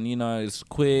easier, and you know, it's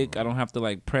quick. I don't have to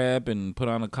like prep and put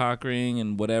on a cock ring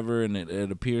and whatever, and it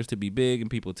appears to be big, and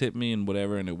people tip me and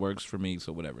whatever, and it works for me,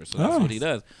 so whatever. So that's what he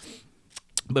does.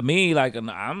 But me, like,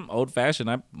 I'm old fashioned.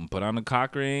 I put on a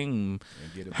cock ring.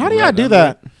 How do y'all do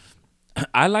that?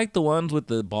 I like the ones with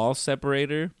the ball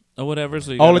separator or whatever.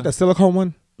 So you Oh, gotta- like the silicone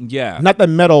one, yeah. not the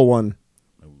metal one.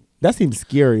 That seems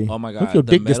scary. Oh my What god, if your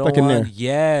the dick gets metal stuck in one, there?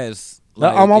 yes. I'm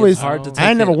it's always. hard to take I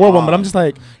ain't never it wore one, but off. I'm just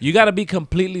like, You got to be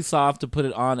completely soft to put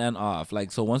it on and off.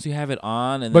 Like so, once you have it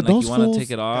on and But then like those you want fools- to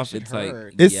take it off, shit it's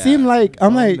hurt. like it seemed like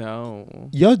I'm like, no.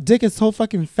 your dick is so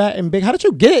fucking fat and big. How did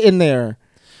you get it in there?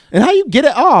 And how you get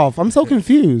it off? I'm so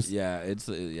confused. yeah, it's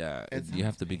you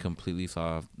have to be completely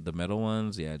soft. The metal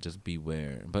ones, yeah, just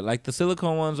beware. But like the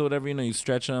silicone ones or whatever, you know, you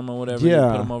stretch them or whatever. You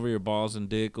Yeah. put them over your balls and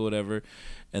dick or whatever.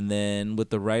 And then with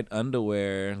the right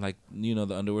underwear, like you know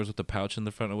the underwears with the pouch in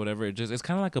the front or whatever, it's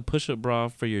kind of like a push-up bra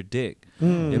for your dick.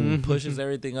 It pushes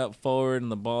everything up forward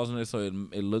and the balls in it, so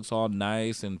it looks all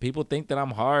nice. And people think that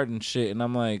I'm hard and shit, and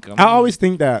I'm like, I always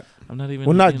think that. I'm not even.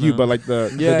 Well, not you, know. but like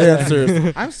the Yeah.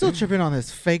 dancers. I'm still tripping on this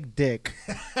fake dick.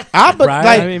 But Right?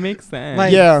 like, I mean, it makes sense.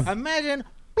 Like, Yeah. imagine,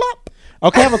 blop.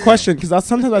 okay, I have a question because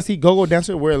sometimes I see go-go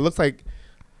dancer where it looks like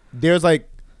there's like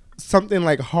something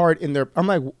like hard in there. I'm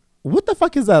like, what the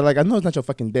fuck is that? Like, I know it's not your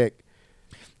fucking dick.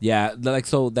 Yeah, like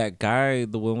so that guy,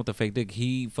 the one with the fake dick,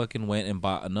 he fucking went and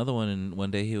bought another one, and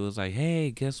one day he was like, "Hey,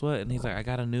 guess what?" And he's like, "I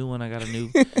got a new one. I got a new."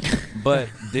 But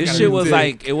this got a shit new was dick.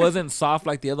 like, it wasn't soft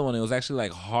like the other one. It was actually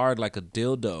like hard, like a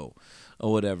dildo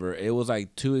or whatever. It was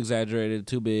like too exaggerated,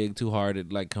 too big, too hard.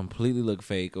 It like completely looked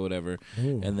fake or whatever.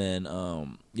 And then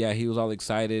yeah, he was all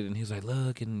excited and he was like,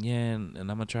 "Look, and yeah, and I'm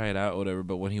gonna try it out or whatever."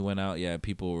 But when he went out, yeah,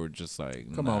 people were just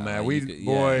like, Come nah, on, man. you We could-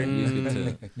 boy. yeah,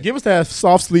 you could Give us that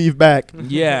soft sleeve back.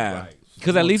 yeah. Right.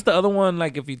 Because at least the other one,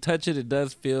 like if you touch it, it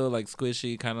does feel like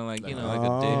squishy, kind of like, you know, like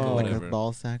a dick Oh. or Like whatever. a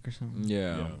ball sack or something.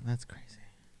 Yeah. That's crazy.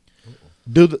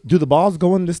 Do the balls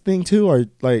go in this thing too, or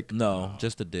like No,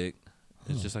 just a dick.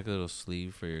 It's just like a little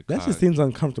sleeve for your that cock. just seems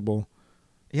uncomfortable?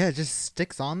 Yeah, it just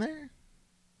sticks on there.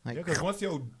 Like, Yeah, because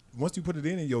once you put it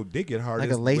in and your dick get hard, Like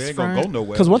a it lace ain't gonna front? go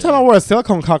nowhere. Because one time I wore a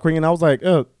silicone cock ring and I was like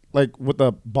with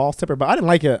the ball separate, but I didn't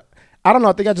like it. I don't know.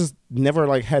 I think I just never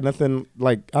like had nothing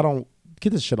like I don't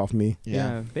get this shit off me.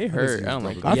 Yeah, they hurt. I don't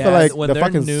like I that. feel like when the they're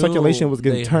fucking circulation was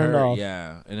getting they turned hurt, off.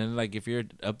 Yeah, and then like if you're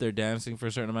up there dancing for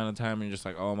a certain amount of time, and you're just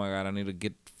like, oh my god, I need to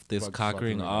get this Fuck cock fucking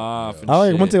ring ring off. off, And I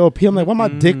like shit. went to go pee. I'm like, why my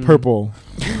dick purple?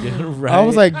 Yeah, right. I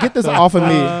was like, get this off of me.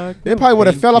 fuck? It probably would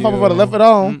have Thank fell off if I would have you. left it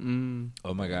on.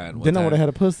 oh my god. one Then I time- would have had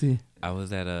a pussy. I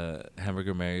was at a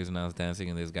Hamburger Mary's and I was dancing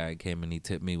and this guy came and he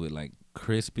tipped me with like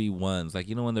crispy ones, like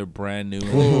you know when they're brand new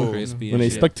and crispy When and they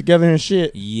shit. stuck together and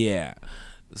shit. Yeah.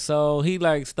 So he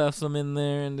like stuffs them in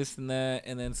there and this and that,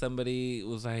 and then somebody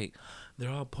was like, they're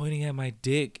all pointing at my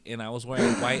dick, and I was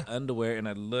wearing white underwear, and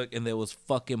I looked, and there was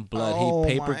fucking blood. Oh,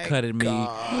 He paper my cutted me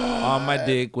on my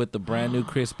dick with the brand new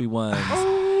crispy ones.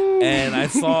 Oh. And I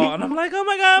saw, and I'm like, oh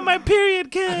my God, my period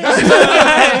came.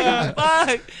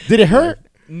 Fuck. Did it hurt?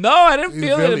 No, I didn't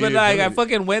feel really- it, but like I really-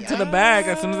 fucking went to the back.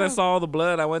 As soon as I saw the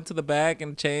blood, I went to the back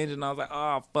and changed, and I was like,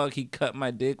 oh fuck, he cut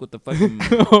my dick with the fucking with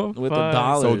the fuck.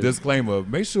 dollars. So disclaimer: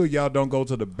 make sure y'all don't go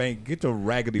to the bank. Get your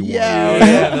raggedy one.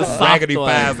 Yeah, the soft raggedy one.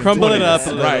 fives. and Crumble it 20s. up a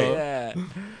little. Right. Yeah,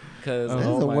 because This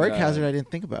is a work hazard I didn't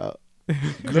think about.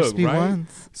 Crispy right?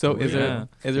 ones. So is Yeah.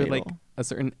 there like Fatal. a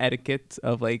certain etiquette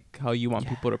of like how you want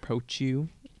people to approach you?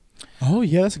 Oh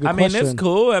yeah, that's a good I mean, question. it's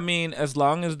cool. I mean, as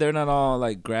long as they're not all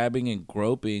like grabbing and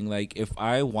groping. Like, if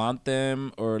I want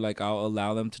them or like I'll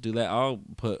allow them to do that, I'll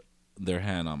put their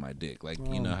hand on my dick, like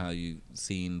you know how you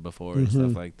seen before and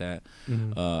stuff like that.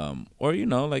 Or you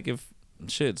know, like if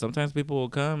shit, sometimes people will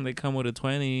come. They come with a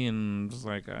 20 and just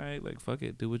like, all right, like fuck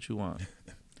it, do what you want.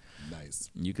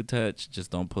 Nice. You could touch,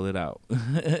 just don't pull it out.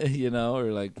 You know,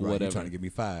 or like Right, you whatever. trying to get me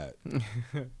fired? I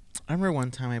remember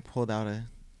one time I pulled out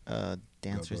a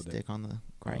dancer's Go. dick on the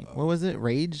grind. What was it?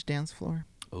 Rage dance floor.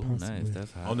 Oh, nice.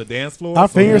 That's hot. On the dance floor? I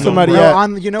fingered So- somebody Bro, at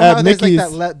on you know at how there's like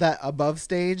Mickey's. that above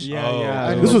stage.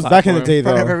 yeah. This was back in the day In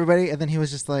front of though. everybody, and then he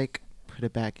was just like, put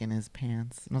it back in his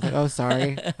pants, and I was like, oh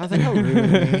sorry. I was like, how rude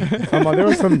of me. There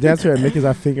was some dancer at Mickey's.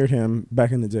 I fingered him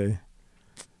back in the day.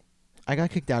 I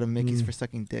got kicked out of Mickey's for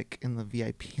sucking dick in the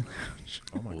VIP lounge.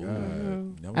 Oh my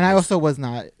god! And I also was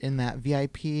not in that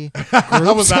VIP group.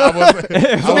 I was.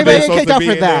 So maybe I get kicked out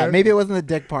for that. Maybe it wasn't the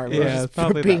dick part. It was Yeah, just it's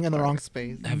probably for being that in the part. wrong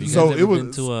space. Have you guys So ever it was-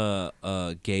 been to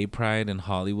a gay pride in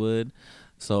Hollywood?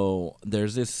 So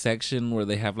there's this section where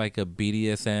they have like a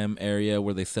BDSM area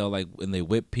where they sell like, and they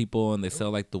whip people and they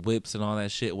sell like the whips and all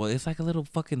that shit. Well, it's like a little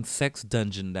fucking sex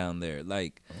dungeon down there.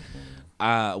 Like,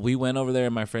 we went over there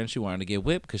and my friend, she wanted to get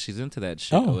whipped because she's into that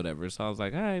shit or whatever. So I was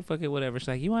like, all right, fuck it, whatever. She's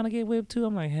like, you want to get whipped too?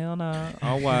 I'm like, hell no,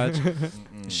 I'll watch.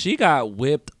 She got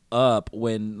whipped up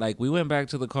when like we went back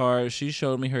to the car. She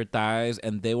showed me her thighs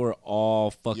and they were all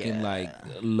fucking like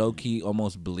low key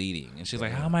almost bleeding. And she's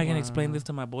like, how am I gonna explain this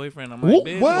to my boyfriend? I'm like,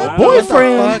 bitch, What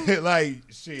Boyfriend? like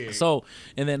shit. so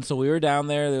we were down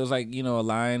there. There was like, you know, a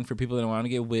line for people that want to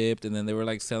get whipped, and then they were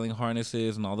like selling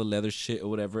harnesses and all the leather shit or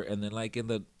whatever. And then like in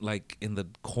the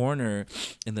corner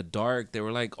in the dark, there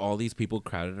were like all these people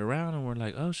crowded around, and we're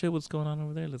like, oh shit, what's going on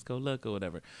over there? Let's go look or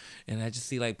whatever. And I just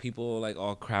see like people like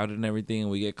all crowded and everything,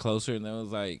 and we get closer, and there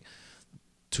was like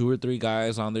 2 or 3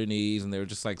 guys on their knees, and they were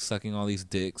just like sucking all these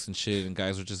dicks and shit, and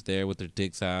guys were just there with their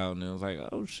dicks out, and it was like,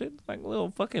 oh shit, like a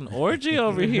little fucking orgy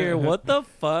over here. What the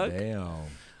fuck? Damn.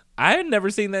 I had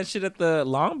never seen that shit at the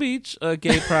Long Beach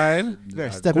gay pride. You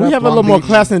better step it We up, have a Long little more Beach.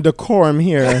 class and decorum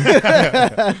here.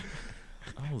 I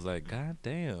was like, god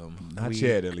damn. Not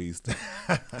yet, at least.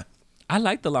 I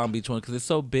like the Long Beach one because it's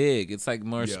so big. It's like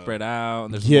more Yeah. spread out.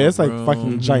 And there's Yeah, more it's like room.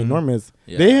 fucking ginormous.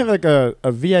 Yeah. They have like a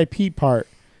VIP part,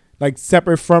 like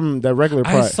separate from the regular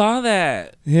I part. saw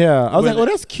that. Yeah, I was Well, like, oh,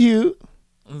 that's cute.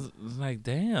 It's like,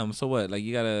 damn. So what? Like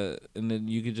you gotta, and then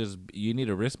you could just, you need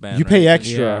a wristband. You pay right?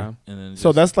 extra. Yeah. And then So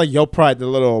just- that's like your pride, the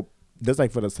little. That's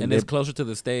like for the. and it's closer to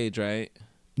the stage, right?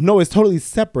 No, it's totally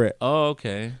separate. Oh,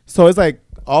 okay. So it's like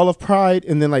all of Pride,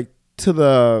 and then like to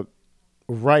the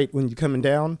right when you're coming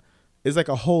down, it's like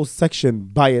a whole section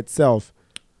by itself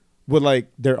with like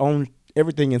their own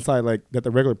everything inside, like that the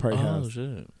regular Pride Oh has.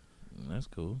 shit, that's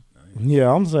cool.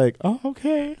 Yeah, I'm just like, oh,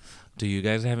 okay. Do you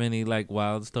guys have any like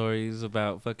wild stories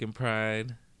about fucking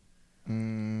Pride? I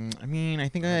mean, I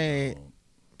think I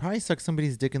probably sucked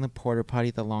somebody's dick in the porta potty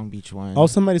at the Long Beach one. Oh,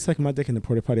 somebody sucking my dick in the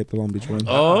porta potty at the Long Beach one.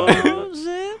 Oh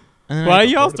shit. And then Why are I-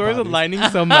 y'all porta stories potties. aligning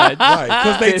so much? Right,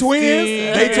 because they Christine.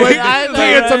 twins. They twins. I know,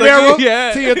 Tia right? Tamara.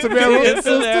 Yeah. Tia Tamara. Tia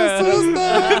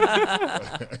Sister.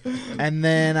 And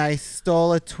then I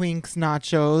stole a Twinks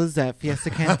nachos at Fiesta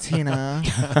Cantina.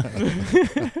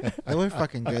 They were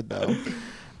fucking good though.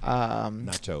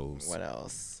 Nachos. What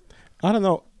else? I don't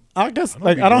know. I guess don't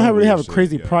like be I don't doing really weird have shit,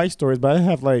 crazy yeah. Pride stories, but I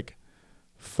have like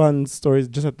fun stories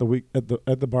just at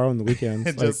the bar on the weekends,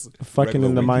 like Just fucking in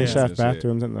regular the Mine weekends Shaft and shit.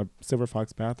 bathrooms and the Silver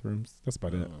Fox bathrooms. That's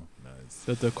about it. Oh, nice.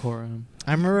 The decorum.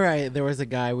 I remember there was a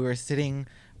guy, we were sitting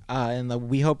in the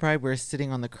WeHo Pride, we were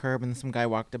sitting on the curb and some guy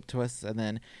walked up to us and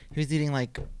then he was eating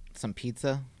like some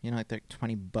pizza, you know, like their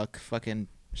 $20 fucking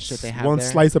shit they have One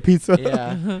there. slice of pizza.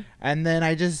 Yeah. And then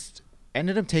I just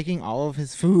ended up taking all of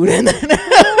his food and then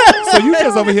So you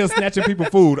just over here snatching people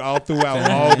food all throughout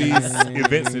all these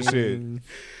events and shit.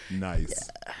 Nice.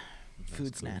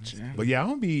 food snatcher. But yeah, I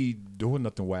don't be doing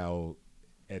nothing wild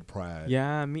at Pride.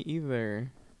 Yeah, me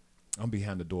either. I'm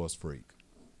behind the doors freak.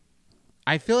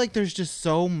 I feel like there's just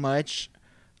so much,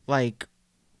 like,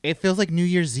 it feels like New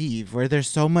Year's Eve where there's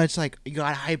so much like you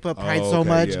gotta hype up Pride so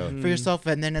much for yourself,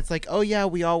 and then it's like, oh yeah,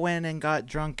 we all went and got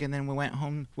drunk, and then we went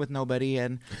home with nobody.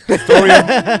 And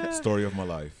Story of my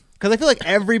life. Because I feel like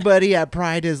everybody at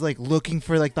Pride is like looking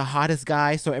for like the hottest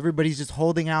guy, so everybody's just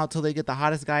holding out till they get the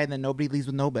hottest guy, and then nobody leaves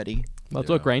with nobody. That's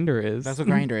what Grindr is. That's what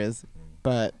Grindr is.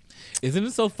 But isn't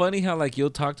it so funny how like you'll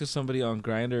talk to somebody on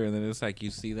Grindr and then it's like you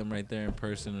see them right there in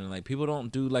person, and like people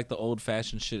don't do like the old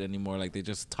fashioned shit anymore. Like they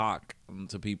just talk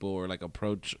to people or like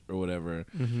approach or whatever,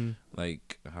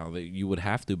 like how you would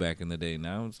have to back in the day.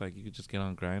 Now it's like you could just get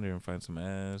on Grindr and find some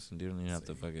ass, and you don't even have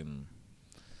to fucking.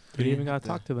 You don't even gotta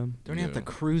talk to them. Don't even have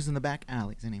to cruise in the back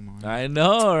alleys anymore. I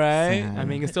know, right? Sad. I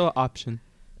mean, it's still an option.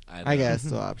 I guess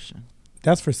still option.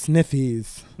 That's for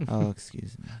sniffies. Oh,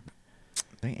 excuse me.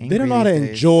 They don't know how to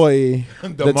enjoy the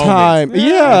moment. time.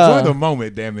 Yeah. Enjoy the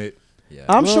moment, damn it. Yeah.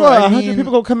 I'm Well, sure I 100 mean-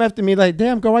 people gonna come after me like,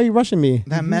 damn, girl, why you rushing me?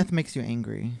 That meth makes you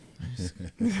angry.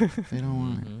 They don't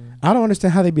want it. I don't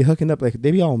understand how they be hooking up. Like,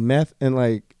 they be on meth and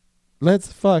like,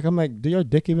 let's fuck. I'm like, do your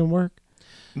dick even work?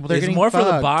 Well, they're It's getting more for the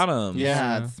fucked. bottom.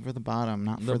 Yeah, it's for the bottom,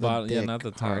 not The for bottom- the yeah, dick not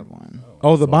the hard top. one.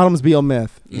 Oh, the bottoms be on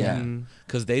meth. Yeah. Mhm.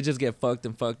 Because they just get fucked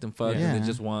and fucked and fucked, and Yeah. they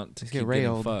just want to Just get keep getting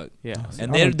railed. fucked. Yeah.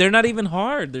 And I don't- they're not even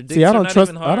hard. Their dicks See, I are don't not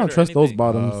trust. even I hard don't or trust those anything.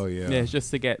 bottoms. Oh yeah. Yeah, it's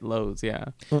just to get loads. Yeah.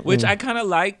 Which I kind of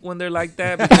like when they're like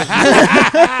that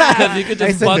because you could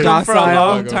just said fuck them for a docile.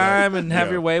 long time and have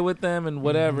Yeah. your way with them and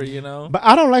whatever, you know. But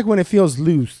I don't like when it feels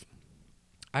loose.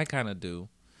 I kind of do,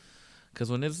 because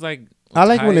when it's like I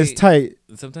like when it's tight,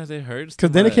 Sometimes it hurts.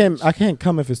 because too then much. I can't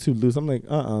come if it's too loose. I'm like,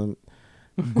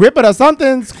 grip it or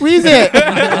something, squeeze it.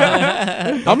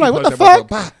 I'm like, what the fuck?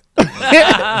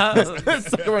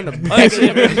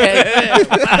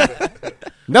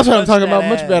 That's what I'm talking about.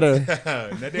 Much better. Now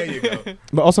there you go.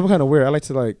 But also, I'm kind of weird. I like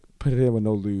to like put it in with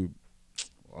no lube.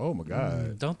 Oh my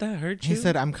god. Don't that hurt you? He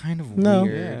said, "I'm kind of No.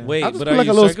 weird." Yeah. Wait, I'll just but put are like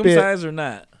you a little spit. circumcised or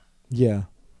not? Yeah.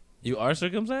 You are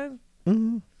circumcised,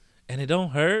 hmm and it don't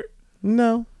hurt.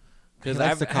 No. Because He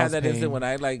likes I've to had cause that pain. instant when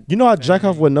I like. You know, I jack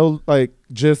off with no like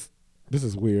just. This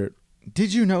is weird.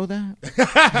 Did you know that?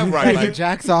 Right. He Like,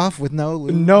 jacks off with no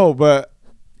lube. No, but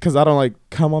because I don't like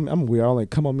come on. I'm weird. I don't like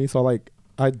come on me. So like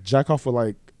I jack off with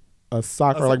like a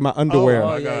sock or like my underwear. Oh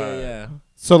my yeah, God. yeah.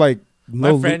 So like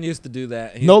My no friend used to do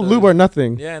that. He no used to- lube or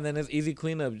nothing. Yeah, and then it's easy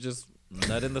cleanup. Just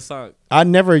nut in the sock. I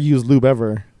never use lube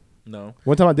ever. No.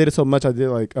 One time I did it so much I did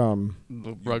like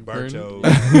Rug burn.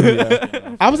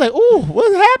 I was like, ooh,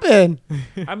 what happened?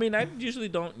 I mean, I usually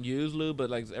don't use lube, but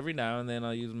like every now and then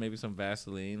I'll use maybe some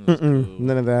Vaseline, that's cool.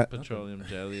 None of that. petroleum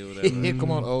jelly or whatever. yeah,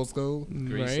 come on, old school.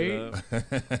 Grease it up.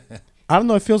 I don't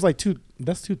know. It feels like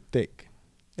that's too thick.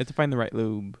 You have to find the right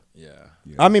lube. Yeah.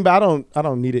 I mean, but I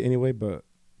don't need it anyway. But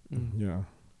yeah,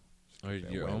 Or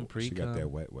That your wet- own pre She got that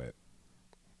cum. wet.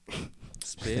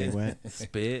 Stay Spit. wet.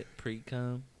 Spit. Pre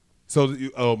cum. So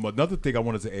another thing I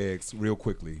wanted to ask real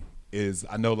quickly is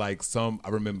I know like I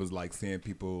remember like seeing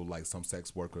people like some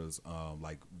sex workers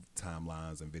like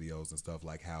timelines and videos and stuff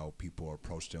like how people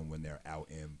approach them when they're out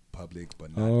in public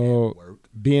but not at work,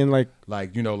 being like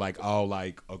like you know like all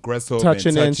like aggressive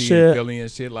Touching and and touchy shit. and feeling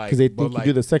and shit like because they but, think like,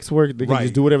 you do the sex work, they can right.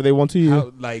 just do whatever they want to you.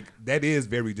 how, like that is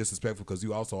very disrespectful because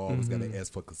you also always got to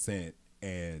ask for consent.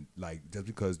 And like just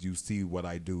because you see what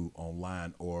I do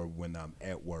online or when I'm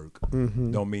at work,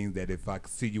 don't mean that if I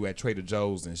see you at Trader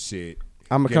Joe's and shit,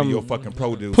 I'm getting gonna your come fucking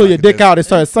produce, pull I your can dick just- out and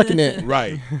start sucking it.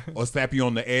 right? Or slap you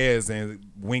on the ass and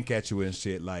wink at you and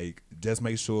shit. Like just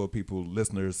make sure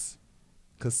listeners,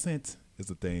 consent is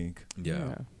a thing.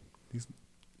 Yeah.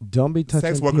 Don't be touching.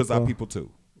 Sex workers people. are people too.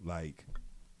 Like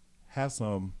have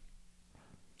some.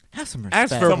 Have some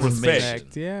Ask respect. for Some respect.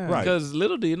 permission. Yeah. Right. Because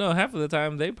little do you know, half of the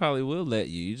time they probably will let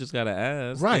you. You just gotta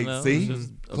ask. Right. You know? See, Just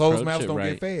closed approach mouths it don't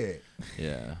right. get fed.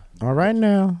 Yeah. All right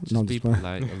now. Just No, I'm be just playing.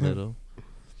 polite a little.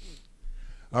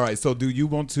 All right. So, do you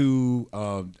want to?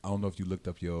 I don't know if you looked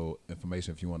up your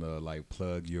information. If you want to like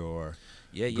plug your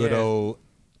Yeah. good old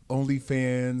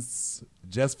OnlyFans,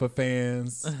 just for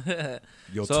fans.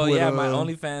 Your So Twitter. yeah, my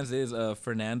OnlyFans is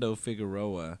Fernando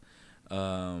Figueroa,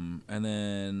 and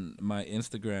then my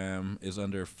Instagram is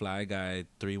under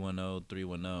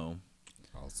FlyGuy310310.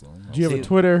 Awesome. Do you have a See-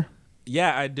 Twitter?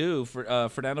 Yeah, I do. For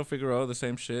Fernando Figueroa, the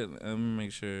same shit. Let me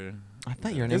make sure. I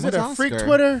thought your name Is was it a Oscar. freak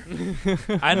Twitter?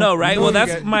 I know, right? No, Well, you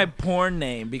that's got- my porn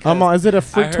name because Is it a I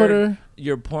freak heard Twitter?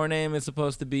 your porn name is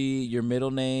supposed to be your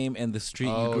middle name and the street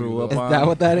Oh, you grew you up Is on. that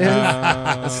what that is?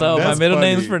 So my That's middle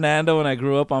funny. name's Fernando, and I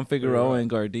grew up on Figueroa and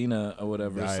Gardena or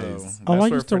whatever. Nice. So Oh, that's I where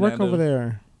used to work Fernando over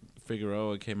there.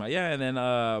 Figueroa came out. Yeah, and then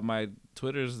my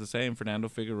Twitter is the same, Fernando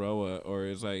Figueroa, or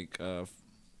it's like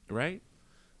right?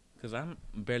 Because I'm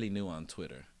barely new on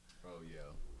Twitter. Oh yeah.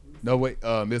 No, wait.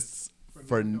 Miss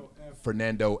Fernando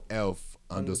F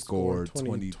 _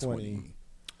 2020.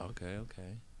 Okay.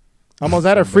 Almost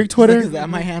at a freak Twitter. Is that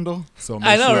my handle? So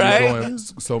I know, right?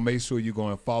 So make sure you go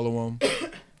and follow him.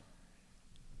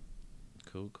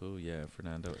 Cool. Yeah,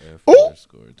 Fernando F Ooh! _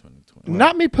 2020.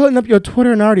 Not me putting up your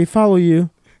Twitter and I already follow you.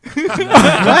 What?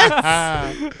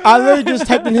 I literally just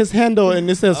typed in his handle and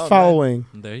it says following.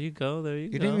 There you go. You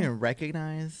didn't even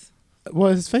recognize.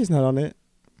 Well, his face not on it.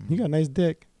 You got a nice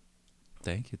dick.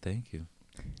 Thank you.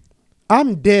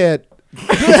 I'm dead.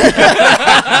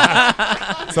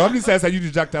 So I'm just asking how you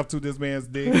just jacked off to this man's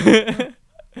dick.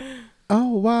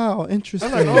 Oh wow,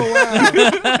 interesting. I'm like, oh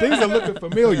wow, things are looking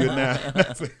familiar now.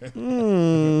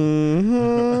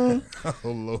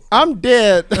 Oh Lord, I'm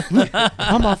dead.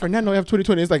 I'm on Fernando F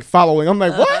 2020. It's like following. I'm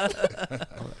like, what?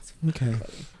 Okay.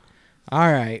 All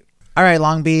right,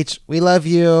 Long Beach. We love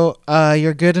you.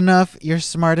 You're good enough. You're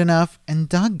smart enough. And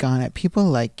doggone it, people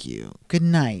like you. Good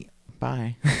night.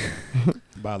 Bye.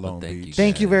 Bye, Long Beach.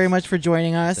 Thank you very much for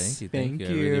joining us. Thank you.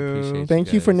 I really appreciate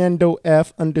Thank you, guys. Fernando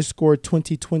F _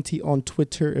 2020 on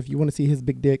Twitter. If you want to see his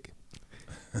big dick.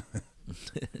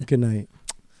 Good night.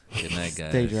 Good night, guys.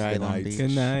 Stay dry, Good Long night. Beach.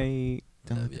 Good night.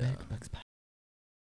 Don't Love look y'all. at Bugs. Bye.